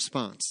thing in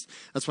response.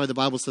 That's why the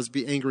Bible says,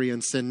 be angry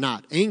and sin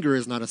not. Anger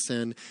is not a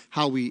sin.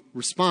 How we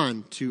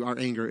respond to our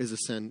anger is a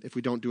sin if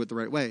we don't do it the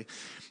right way.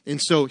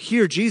 And so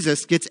here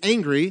Jesus gets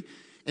angry.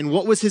 And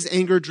what was his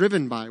anger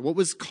driven by? What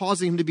was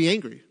causing him to be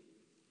angry?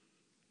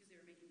 Because they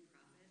were making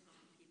profit off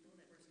of people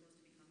that were supposed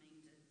to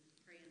be coming to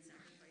pray and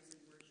sacrifice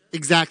and worship.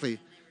 Exactly.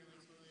 And they were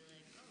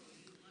totally oh,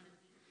 you want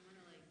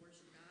to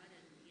worship God,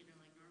 and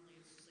normally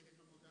it's just a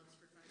couple doves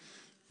for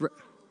 $5. Right.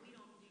 Oh, well, we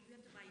don't. You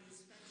have to buy these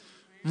special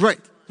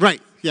plants.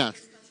 Right. Yeah.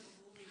 Special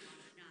holy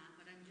one or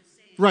not, but I'm just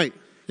saying. Right.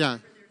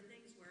 Yeah. Whatever their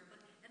things were,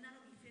 and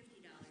that'll be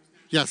 $50.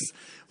 Yes.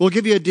 We'll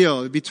give you a deal.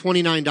 It'd be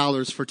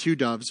 $29 for 2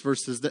 doves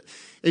versus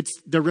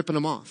they're ripping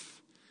them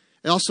off.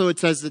 Also, it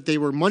says that they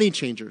were money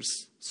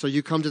changers. So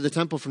you come to the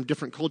temple from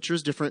different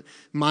cultures, different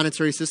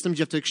monetary systems.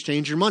 You have to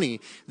exchange your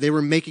money. They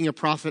were making a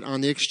profit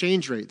on the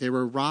exchange rate. They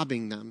were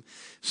robbing them.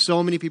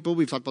 So many people,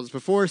 we've talked about this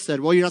before, said,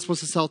 well, you're not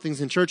supposed to sell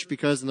things in church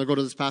because, and they'll go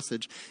to this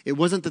passage. It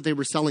wasn't that they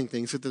were selling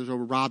things, that they were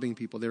robbing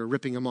people. They were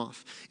ripping them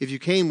off. If you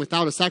came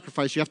without a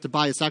sacrifice, you have to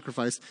buy a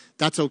sacrifice.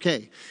 That's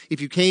okay.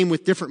 If you came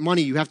with different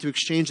money, you have to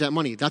exchange that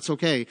money. That's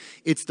okay.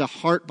 It's the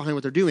heart behind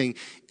what they're doing.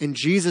 And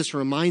Jesus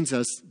reminds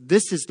us,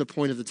 this is the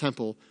point of the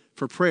temple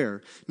for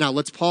prayer. Now,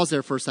 let's pause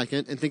there for a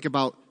second and think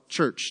about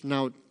church.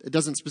 Now, it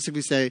doesn't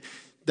specifically say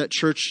that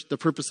church, the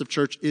purpose of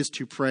church is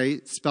to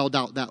pray, spelled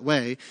out that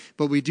way.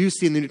 But we do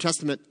see in the New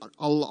Testament an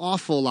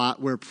awful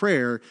lot where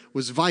prayer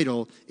was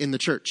vital in the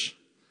church.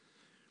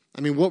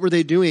 I mean, what were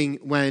they doing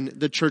when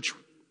the church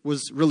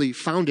was really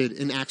founded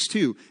in Acts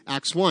 2,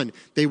 Acts 1?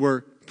 They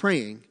were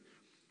praying.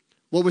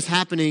 What was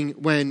happening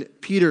when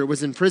Peter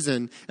was in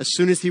prison? As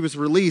soon as he was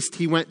released,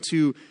 he went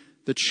to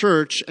the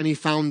church and he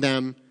found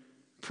them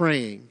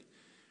praying.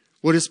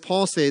 What does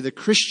Paul say? The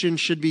Christian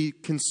should be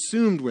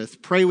consumed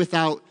with. Pray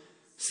without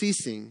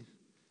ceasing.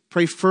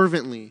 Pray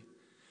fervently.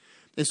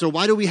 And so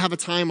why do we have a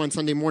time on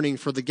Sunday morning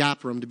for the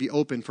gap room to be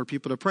open for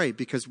people to pray?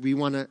 Because we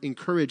want to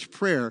encourage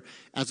prayer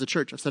as a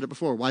church. I've said it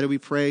before. Why do we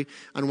pray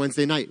on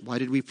Wednesday night? Why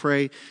did we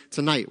pray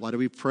tonight? Why do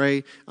we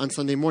pray on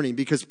Sunday morning?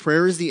 Because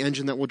prayer is the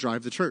engine that will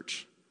drive the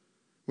church.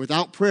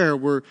 Without prayer,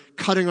 we're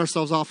cutting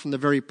ourselves off from the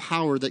very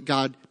power that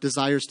God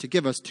desires to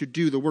give us to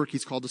do the work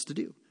he's called us to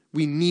do.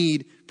 We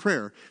need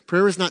prayer.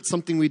 Prayer is not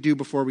something we do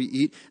before we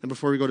eat and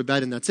before we go to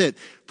bed and that's it.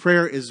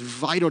 Prayer is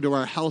vital to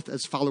our health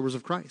as followers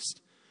of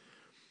Christ.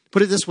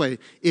 Put it this way,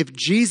 if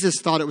Jesus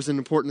thought it was an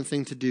important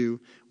thing to do,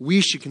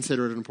 we should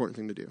consider it an important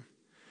thing to do.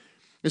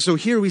 And so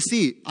here we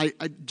see, I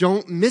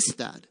don't miss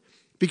that.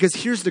 Because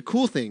here's the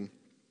cool thing.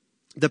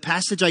 The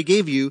passage I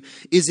gave you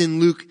is in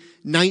Luke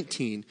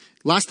 19.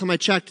 Last time I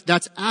checked,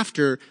 that's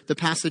after the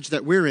passage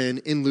that we're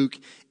in Luke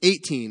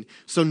 18.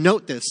 So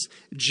note this.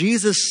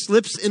 Jesus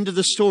slips into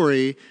the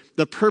story,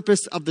 the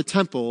purpose of the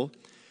temple,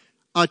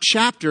 a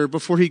chapter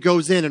before he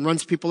goes in and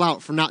runs people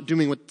out for not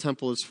doing what the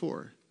temple is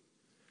for.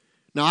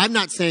 Now, I'm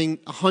not saying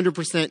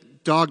 100%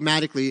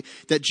 dogmatically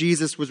that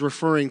Jesus was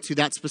referring to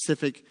that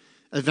specific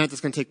event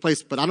that's going to take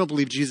place, but I don't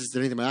believe Jesus did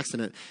anything by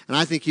accident. And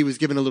I think he was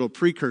given a little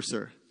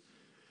precursor.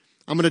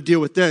 I'm going to deal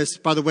with this.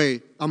 By the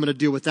way, I'm going to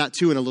deal with that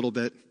too in a little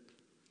bit.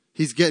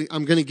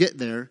 I'm going to get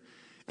there.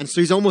 And so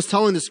he's almost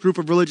telling this group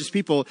of religious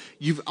people,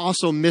 you've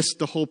also missed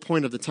the whole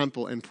point of the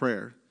temple and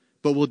prayer.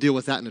 But we'll deal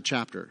with that in a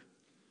chapter.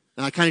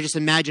 And I kind of just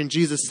imagine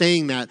Jesus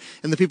saying that.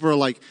 And the people are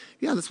like,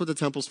 yeah, that's what the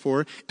temple's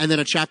for. And then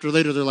a chapter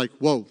later, they're like,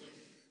 whoa,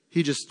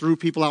 he just threw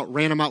people out,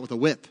 ran them out with a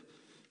whip.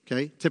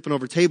 Okay, tipping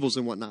over tables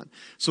and whatnot.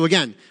 So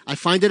again, I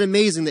find it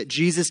amazing that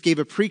Jesus gave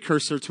a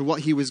precursor to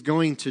what he was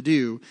going to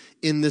do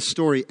in this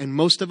story. And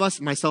most of us,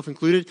 myself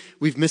included,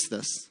 we've missed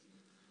this.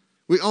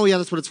 Oh yeah,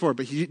 that's what it's for.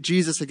 But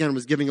Jesus, again,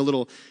 was giving a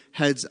little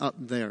heads up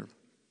there.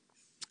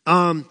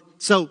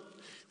 So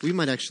we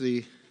might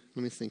actually,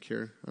 let me think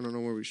here. I don't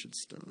know where we should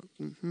stop.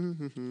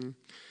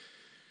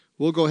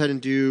 We'll go ahead and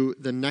do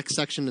the next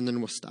section and then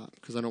we'll stop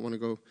because I don't want to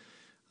go,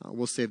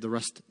 we'll save the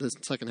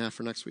second half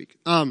for next week.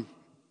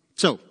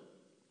 So,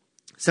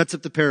 sets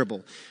up the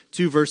parable.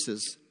 2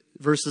 verses.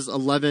 Verses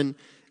 11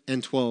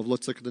 and 12.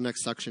 Let's look at the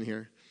next section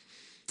here.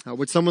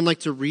 Would someone like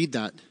to read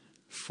that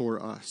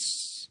for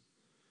us?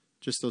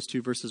 Just those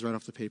 2 verses right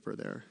off the paper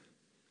there.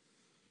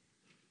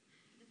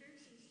 The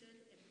Pharisee stood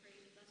and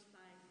prayed thus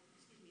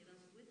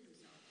with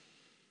himself.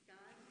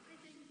 God, I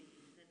thank thee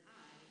that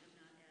I am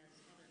not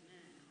as other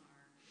men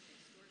are,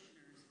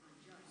 extortioners,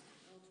 unjust,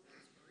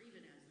 adulterers, or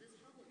even as this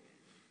publican.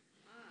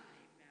 I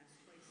fast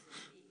twice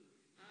a week.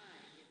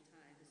 I give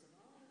tithes of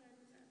all that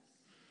I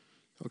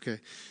possess.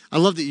 Okay.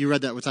 I love that you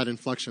read that without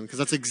inflection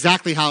because that's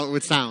exactly how it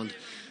would sound.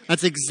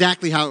 That's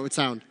exactly how it would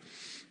sound.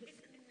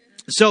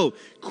 So,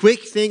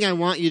 quick thing I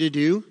want you to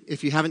do,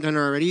 if you haven't done it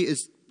already,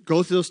 is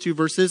go through those 2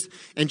 verses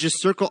and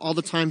just circle all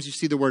the times you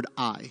see the word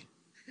I.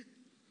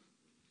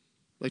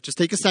 Like, just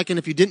take a second.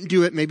 If you didn't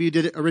do it, maybe you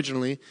did it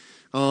originally.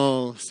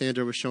 Oh,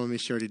 Sandra was showing me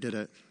she already did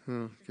it.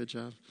 Oh, good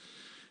job.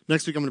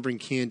 Next week, I'm going to bring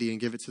candy and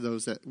give it to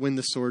those that win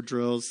the sword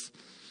drills,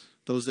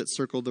 those that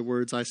circle the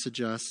words I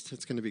suggest.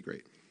 It's going to be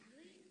great.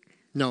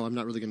 No, I'm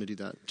not really going to do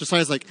that.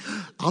 Josiah's like,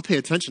 I'll pay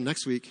attention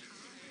next week.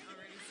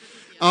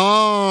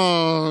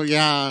 Oh,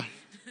 yeah.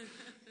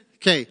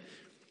 Okay.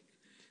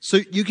 So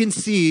you can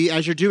see,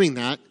 as you're doing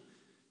that,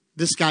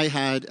 this guy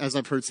had, as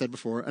I've heard said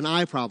before, an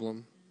eye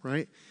problem,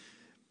 right?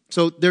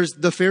 So there's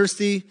the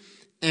Pharisee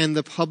and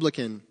the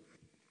publican.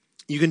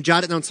 You can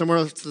jot it down somewhere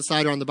else to the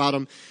side or on the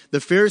bottom. The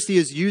Pharisee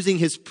is using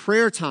his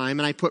prayer time,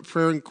 and I put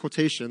prayer in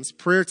quotations,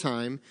 prayer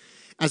time,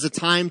 as a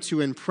time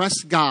to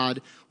impress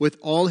God with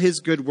all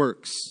his good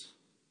works.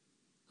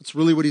 That's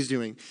really what he's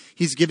doing.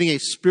 He's giving a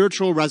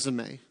spiritual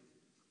resume.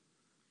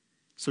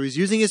 So he's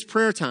using his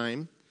prayer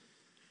time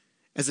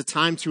as a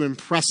time to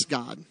impress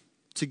God,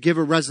 to give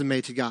a resume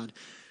to God.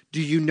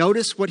 Do you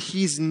notice what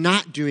he's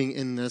not doing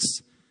in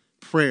this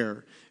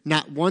prayer?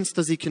 Not once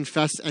does he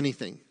confess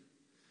anything.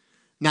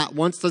 Not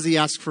once does he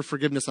ask for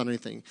forgiveness on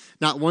anything.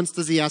 Not once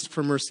does he ask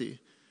for mercy.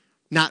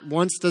 Not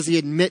once does he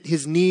admit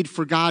his need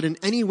for God in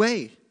any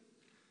way.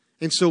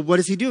 And so what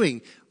is he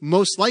doing?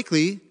 Most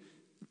likely,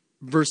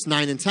 verse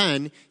 9 and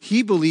 10,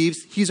 he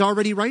believes he's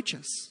already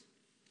righteous.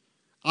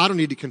 I don't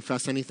need to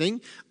confess anything.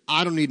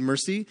 I don't need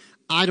mercy.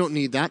 I don't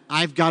need that.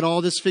 I've got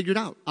all this figured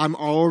out. I'm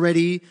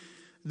already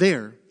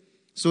there.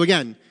 So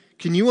again,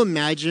 can you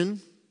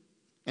imagine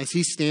as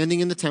he's standing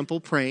in the temple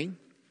praying,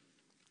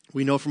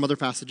 we know from other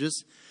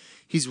passages,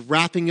 he's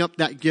wrapping up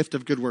that gift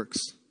of good works.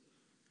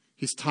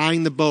 He's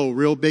tying the bow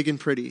real big and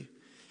pretty,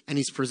 and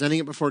he's presenting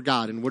it before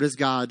God. And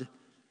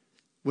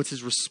what's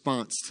his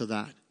response to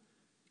that?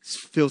 It's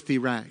filthy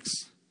rags.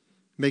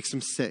 Makes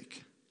him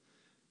sick.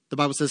 The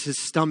Bible says his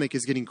stomach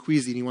is getting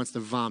queasy and he wants to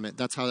vomit.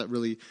 That's how that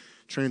really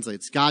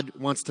translates. God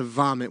wants to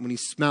vomit when he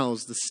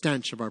smells the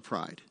stench of our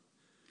pride.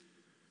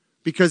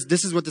 Because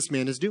this is what this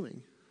man is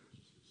doing.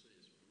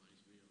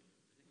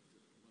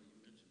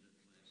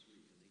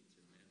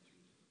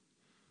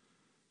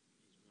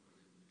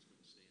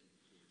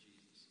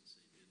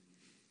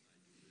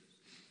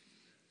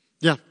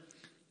 Yeah.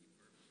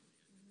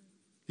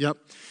 Yep.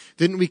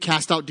 Didn't we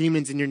cast out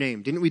demons in your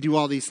name? Didn't we do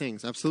all these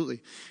things?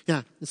 Absolutely.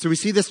 Yeah. So we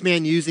see this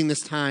man using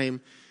this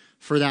time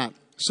for that.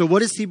 So what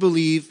does he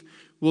believe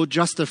will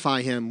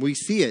justify him? We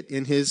see it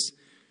in his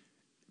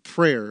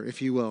prayer,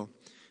 if you will.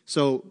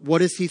 So what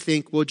does he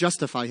think will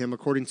justify him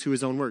according to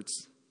his own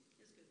words?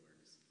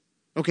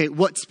 Okay,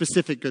 what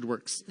specific good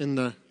works?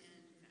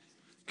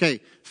 Okay,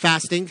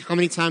 fasting. How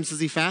many times does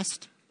he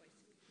fast?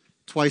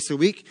 Twice a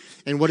week.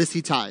 And what does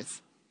he tithe?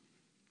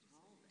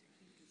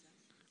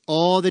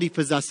 All that he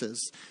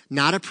possesses.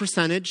 Not a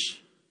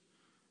percentage.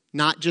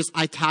 Not just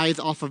I tithe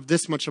off of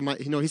this much of my...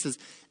 he says,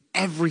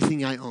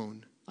 everything I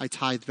own, I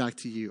tithe back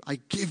to you.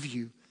 I give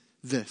you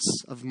this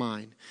of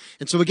mine.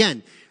 And so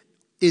again,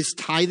 is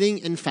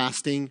tithing and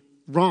fasting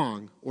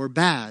wrong or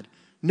bad?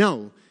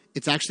 No,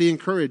 it's actually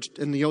encouraged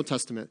in the Old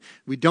Testament.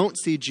 We don't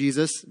see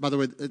Jesus, by the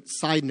way,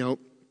 side note,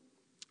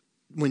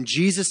 when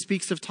Jesus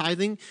speaks of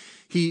tithing,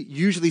 he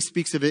usually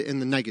speaks of it in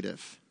the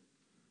negative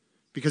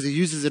because he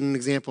uses it in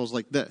examples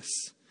like this.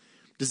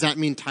 Does that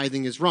mean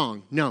tithing is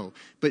wrong? No,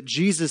 but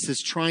Jesus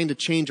is trying to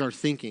change our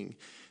thinking.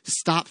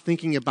 Stop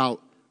thinking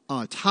about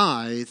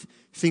tithe,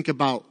 think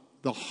about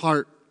the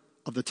heart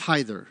of the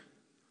tither.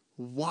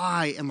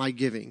 Why am I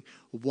giving?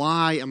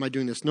 Why am I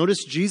doing this?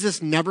 Notice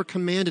Jesus never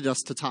commanded us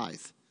to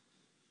tithe.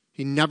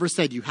 He never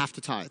said you have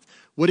to tithe.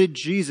 What did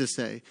Jesus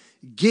say?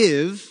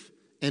 Give,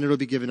 and it'll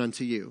be given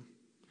unto you.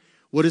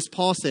 What does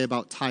Paul say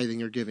about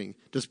tithing or giving?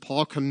 Does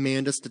Paul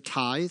command us to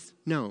tithe?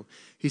 No.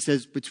 He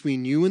says,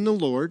 between you and the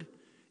Lord,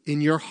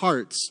 in your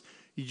hearts,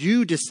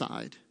 you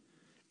decide.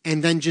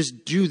 And then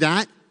just do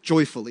that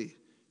joyfully,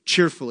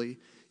 cheerfully.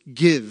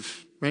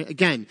 Give, right?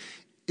 Again,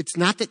 it's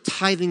not that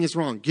tithing is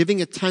wrong.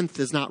 Giving a tenth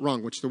is not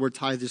wrong, which the word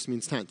tithe just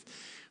means tenth.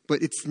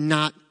 But that's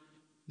not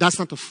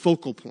the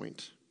focal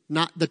point.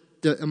 Not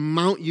the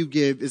amount you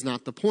give is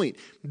not the point.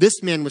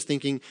 This man was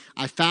thinking,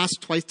 I fast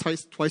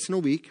twice in a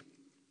week.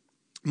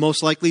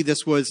 Most likely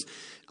this was,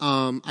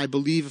 I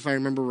believe if I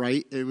remember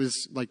right, it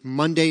was like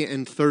Monday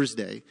and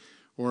Thursday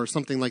or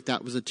something like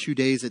that was the 2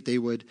 days that they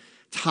would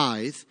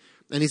tithe.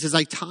 And he says,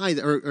 I tithe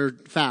or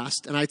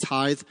fast and I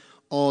tithe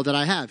all that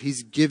I have.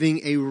 He's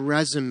giving a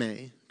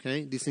resume.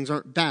 Okay, these things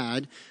aren't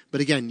bad, but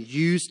again,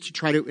 used to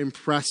try to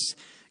impress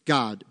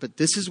God. But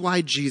this is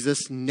why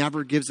Jesus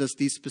never gives us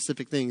these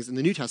specific things in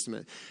the New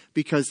Testament,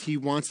 because he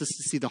wants us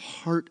to see the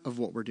heart of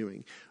what we're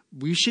doing.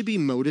 We should be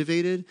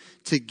motivated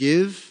to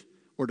give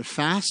or to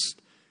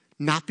fast,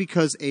 not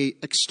because an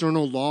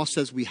external law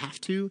says we have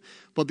to,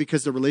 but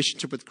because the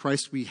relationship with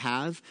Christ we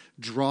have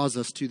draws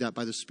us to that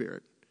by the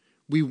Spirit.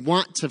 We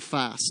want to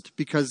fast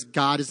because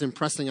God is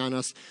impressing on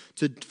us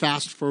to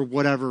fast for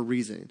whatever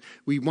reason.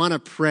 We want to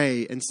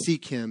pray and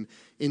seek him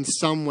in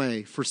some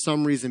way for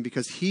some reason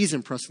because he's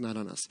impressing that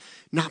on us,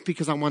 not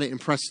because I want to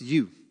impress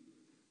you,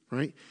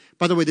 right?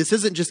 By the way, this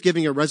isn't just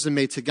giving a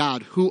resume to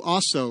God. Who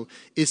also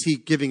is he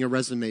giving a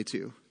resume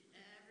to?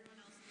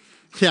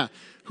 Yeah,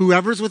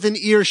 whoever's within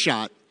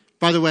earshot,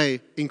 by the way,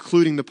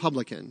 including the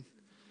publican.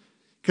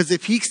 Because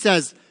if he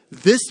says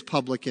this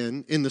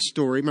publican in the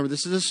story, remember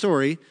this is a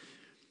story.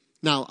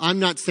 Now, I'm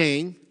not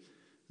saying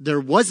there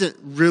wasn't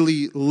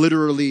really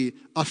literally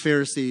a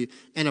Pharisee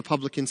and a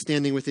publican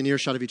standing within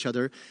earshot of each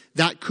other.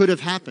 That could have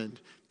happened.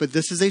 But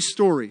this is a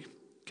story.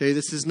 Okay,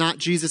 this is not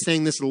Jesus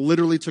saying this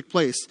literally took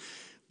place.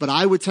 But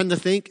I would tend to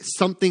think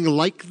something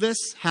like this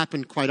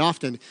happened quite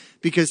often.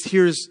 Because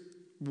here's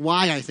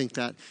why I think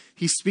that.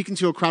 He's speaking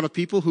to a crowd of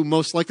people who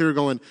most likely are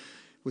going,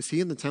 was he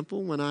in the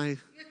temple when I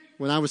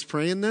was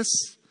praying this?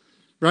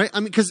 Right?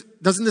 I mean, because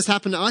doesn't this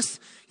happen to us?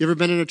 You ever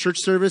been in a church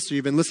service or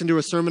you've been listening to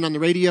a sermon on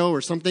the radio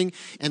or something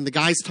and the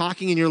guy's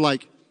talking and you're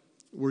like,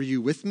 were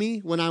you with me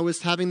when I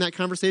was having that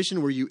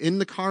conversation? Were you in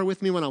the car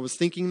with me when I was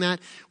thinking that?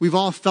 We've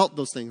all felt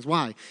those things.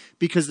 Why?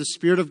 Because the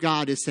Spirit of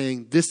God is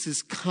saying this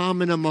is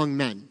common among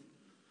men.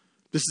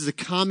 This is a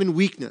common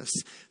weakness.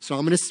 So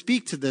I'm going to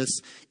speak to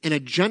this in a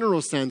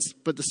general sense,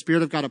 but the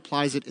Spirit of God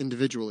applies it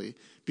individually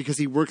because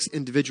he works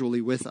individually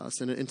with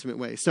us in an intimate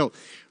way. So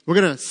we're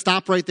going to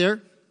stop right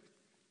there.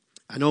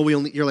 I know we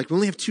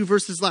only have 2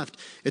 verses left.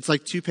 It's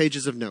like 2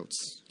 pages of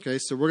notes. Okay,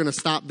 so we're going to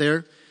stop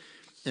there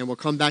and we'll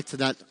come back to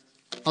that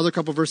other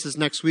couple verses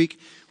next week,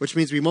 which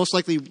means we most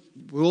likely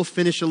will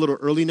finish a little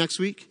early next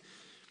week.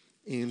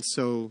 And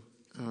so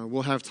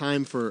we'll have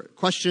time for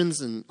questions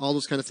and all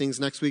those kind of things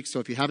next week. So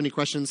if you have any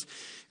questions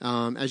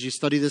as you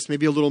study this,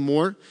 maybe a little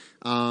more,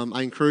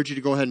 I encourage you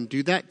to go ahead and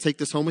do that. Take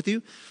this home with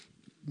you.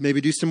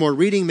 Maybe do some more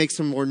reading, make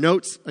some more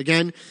notes.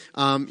 Again,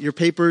 your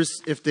papers,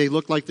 if they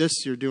look like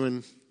this, you're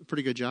doing a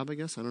pretty good job, I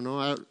guess. I don't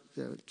know.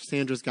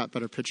 Sandra's got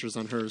better pictures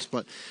on hers.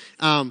 But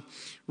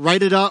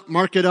write it up,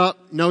 mark it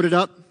up, note it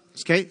up.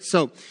 Okay,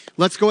 so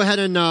let's go ahead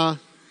and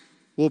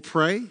we'll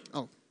pray.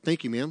 Oh,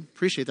 thank you, ma'am.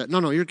 Appreciate that.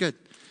 No, you're good.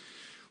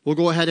 We'll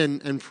go ahead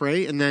and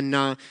pray. And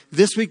then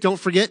this week, don't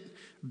forget,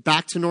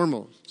 back to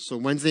normal. So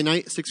Wednesday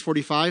night,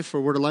 6:45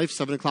 for Word of Life,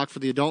 7 o'clock for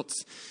the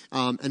adults.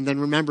 And then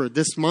remember,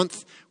 this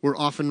month, we're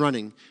off and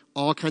running.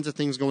 All kinds of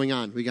things going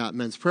on. We got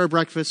men's prayer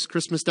breakfast,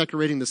 Christmas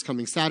decorating this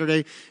coming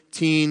Saturday,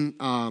 teen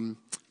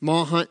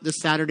mall hunt this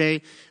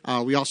Saturday.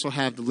 We also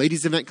have the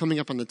ladies event coming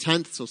up on the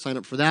 10th, so sign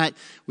up for that.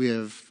 We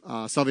have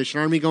Salvation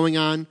Army going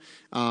on.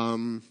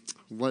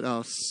 What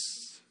else?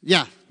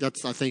 Yeah, I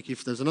thank you.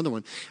 There's another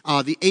one.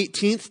 The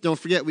 18th, don't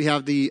forget, we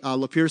have the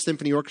Lapeer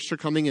Symphony Orchestra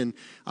coming and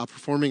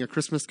performing a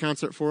Christmas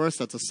concert for us.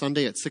 That's a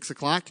Sunday at 6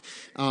 o'clock.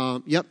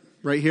 Yep,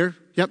 right here.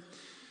 Yep.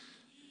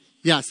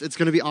 Yes, it's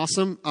going to be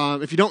awesome.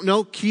 If you don't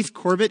know, Keith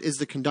Corbett is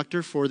the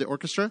conductor for the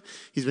orchestra.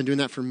 He's been doing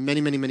that for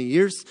many, many, many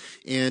years.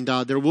 And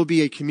there will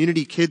be a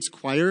community kids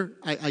choir,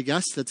 I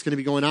guess, that's going to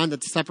be going on.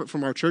 That's separate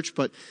from our church,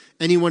 but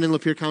anyone in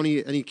Lapeer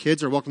County, any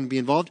kids are welcome to be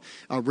involved.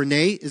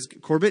 Renee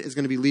Corbett is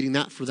going to be leading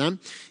that for them.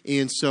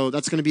 And so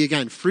that's going to be,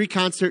 again, free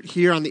concert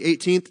here on the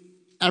 18th.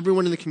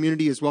 Everyone in the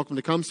community is welcome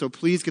to come, so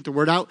please get the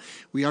word out.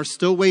 We are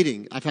still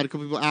waiting. I've had a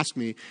couple people ask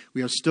me.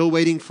 We are still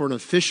waiting for an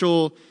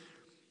official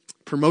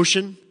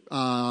promotion,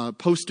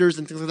 posters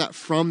and things like that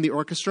from the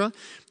orchestra.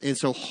 And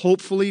so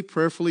hopefully,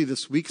 prayerfully,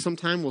 this week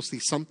sometime we'll see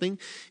something,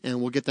 and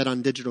we'll get that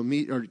on digital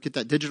or get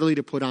that digitally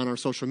to put on our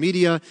social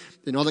media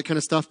and all that kind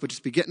of stuff. But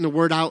just be getting the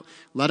word out.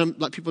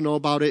 Let people know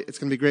about it. It's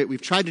going to be great.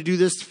 We've tried to do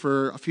this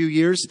for a few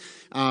years.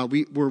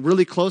 We were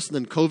really close, and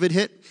then COVID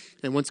hit.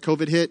 And once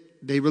COVID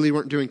hit, they really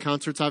weren't doing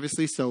concerts,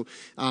 obviously. So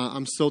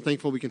I'm so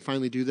thankful we can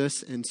finally do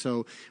this. And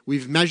so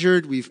we've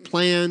measured, we've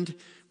planned,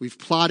 we've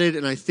plotted,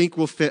 and I think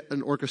we'll fit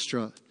an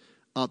orchestra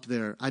up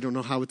there. I don't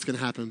know how it's going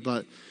to happen,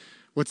 but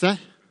what's that?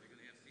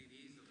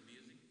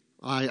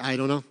 I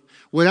don't know.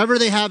 Whatever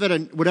they have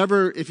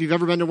if you've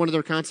ever been to one of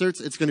their concerts,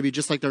 it's going to be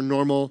just like their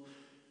normal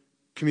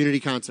community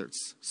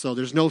concerts. So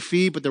there's no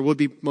fee, but there would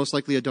be most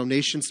likely a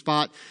donation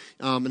spot.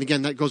 And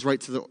again, that goes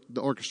right to the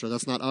orchestra.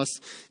 That's not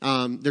us.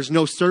 There's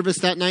no service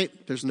that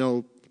night. There's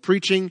no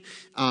preaching.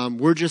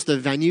 We're just a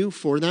venue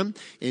for them.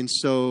 And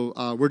so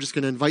we're just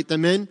going to invite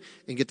them in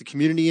and get the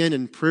community in,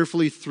 and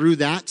prayerfully through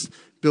that,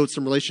 build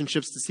some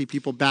relationships to see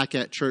people back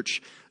at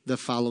church the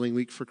following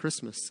week for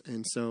Christmas.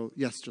 And so,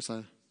 yes,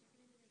 Josiah.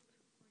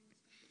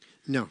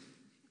 No.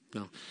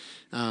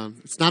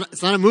 It's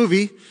not a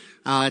movie.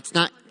 It's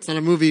not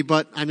a movie,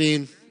 but I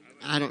mean,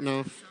 I don't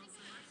know.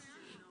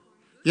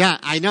 Yeah,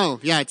 I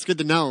know. Yeah, it's good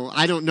to know.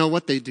 I don't know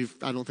what they do.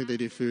 I don't think they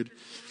do food.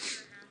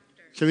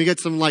 Can we get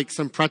some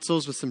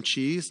pretzels with some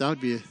cheese?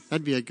 That'd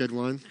be a good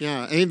one.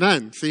 Yeah,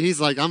 amen. See, he's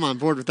like, I'm on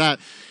board with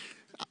that.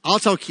 I'll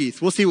tell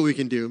Keith. We'll see what we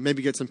can do.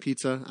 Maybe get some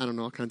pizza. I don't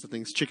know, all kinds of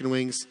things. Chicken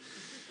wings.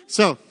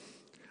 So,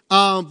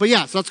 but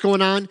yeah, so that's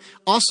going on.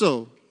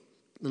 Also,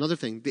 another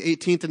thing, the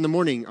 18th in the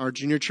morning, our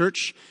junior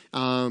church,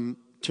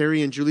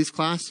 Terry and Julie's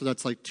class, so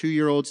that's like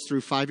 2-year-olds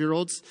through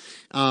 5-year-olds,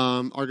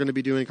 are going to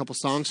be doing a couple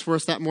songs for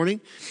us that morning.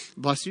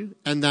 Bless you.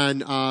 And then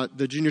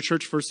the junior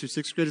church, 1st through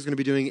 6th grade, is going to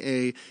be doing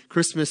a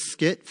Christmas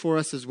skit for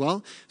us as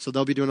well. So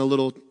they'll be doing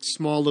a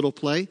small little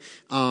play.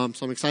 So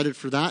I'm excited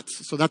for that.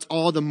 So that's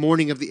all the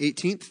morning of the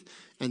 18th.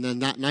 And then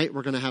that night,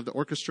 we're going to have the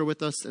orchestra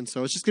with us. And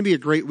so it's just going to be a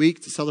great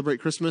week to celebrate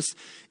Christmas.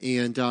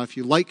 And if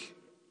you like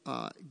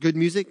good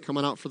music, come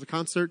on out for the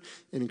concert,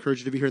 and encourage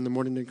you to be here in the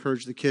morning to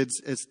encourage the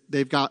kids.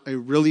 They've got a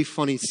really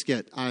funny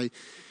skit.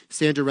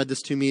 Sandra read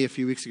this to me a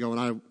few weeks ago,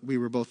 and we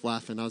were both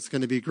laughing. It's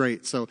going to be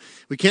great. So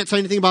we can't tell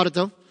you anything about it,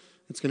 though.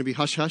 It's going to be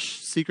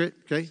hush-hush, secret,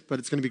 okay? But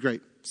it's going to be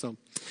great. So,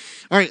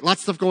 all right, lots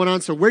of stuff going on.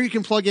 So where you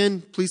can plug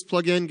in, please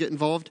plug in, get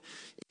involved.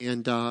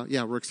 And,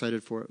 yeah, we're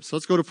excited for it. So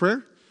let's go to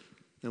prayer.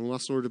 And we'll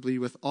ask the Lord to be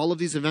with all of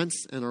these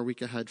events and our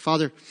week ahead.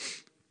 Father,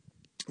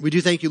 we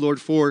do thank you,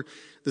 Lord, for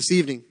this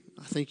evening.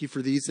 I thank you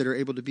for these that are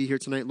able to be here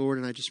tonight, Lord.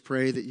 And I just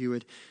pray that you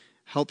would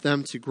help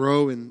them to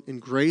grow in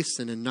grace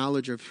and in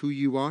knowledge of who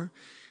you are.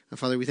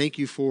 Father, we thank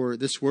you for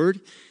this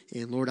word.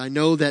 And Lord, I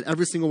know that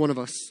every single one of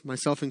us,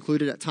 myself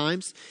included at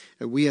times,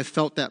 we have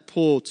felt that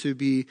pull to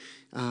be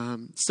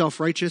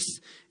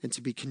self-righteous and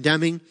to be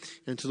condemning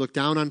and to look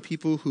down on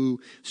people who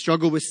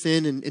struggle with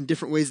sin in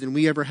different ways than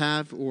we ever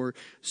have, or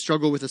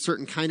struggle with a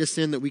certain kind of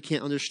sin that we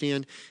can't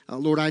understand.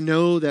 Lord, I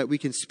know that we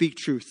can speak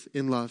truth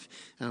in love.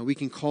 We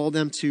can call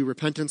them to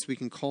repentance. We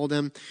can call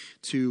them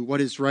to what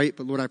is right.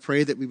 But Lord, I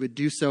pray that we would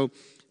do so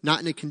not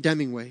in a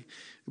condemning way,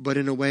 but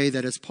in a way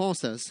that, as Paul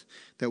says,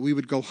 that we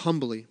would go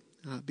humbly,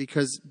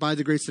 because by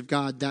the grace of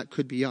God, that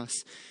could be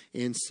us.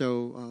 And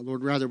so,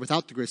 Lord, rather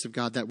without the grace of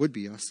God, that would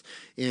be us.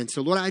 And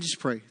so, Lord, I just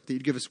pray that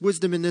you'd give us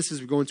wisdom in this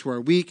as we go into our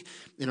week,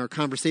 in our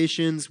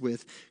conversations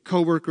with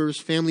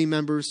coworkers, family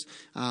members,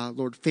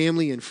 Lord,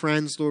 family and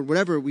friends, Lord,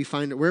 wherever we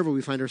find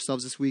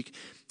ourselves this week,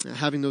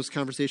 having those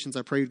conversations,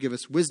 I pray you'd give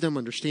us wisdom,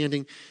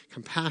 understanding,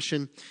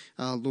 compassion.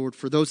 Lord,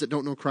 for those that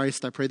don't know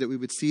Christ, I pray that we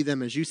would see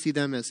them as you see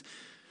them, as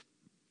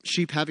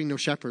sheep having no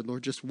shepherd,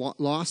 Lord, just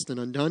lost and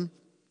undone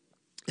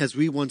as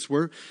we once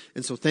were.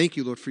 And so thank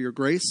you, Lord, for your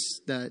grace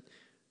that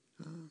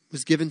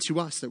was given to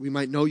us, that we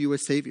might know you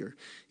as Savior.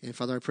 And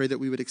Father, I pray that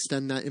we would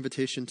extend that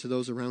invitation to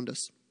those around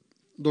us.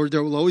 Lord,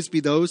 there will always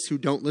be those who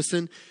don't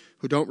listen,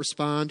 who don't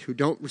respond, who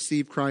don't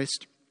receive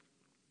Christ.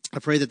 I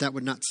pray that that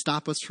would not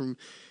stop us from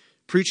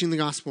preaching the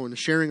gospel and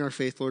sharing our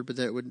faith, Lord, but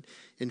that it would,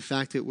 in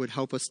fact, it would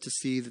help us to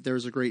see that there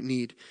is a great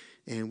need.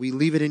 And we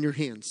leave it in your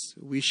hands.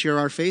 We share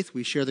our faith.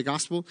 We share the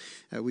gospel.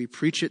 We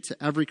preach it to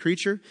every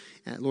creature,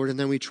 Lord, and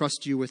then we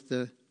trust you with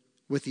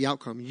the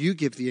outcome. You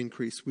give the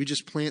increase. We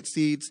just plant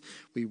seeds.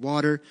 We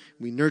water.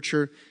 We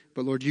nurture.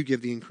 but Lord, you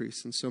give the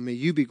increase. And so may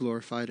you be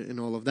glorified in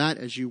all of that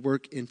as you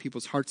work in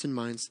people's hearts and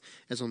minds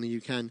as only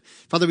you can.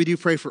 Father, we do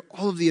pray for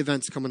all of the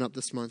events coming up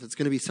this month. It's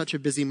going to be such a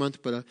busy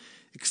month, but an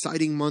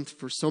exciting month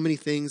for so many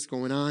things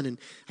going on. And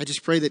I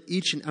just pray that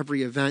each and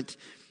every event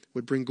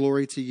would bring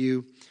glory to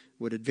you,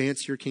 would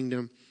advance your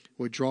kingdom,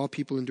 would draw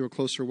people into a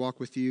closer walk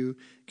with you,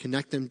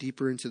 connect them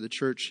deeper into the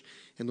church,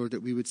 and Lord,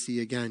 that we would see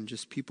again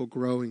just people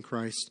grow in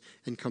Christ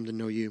and come to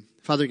know you.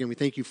 Father, again, we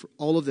thank you for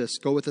all of this.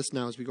 Go with us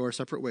now as we go our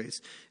separate ways,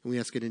 and we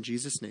ask it in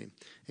Jesus' name.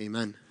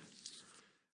 Amen.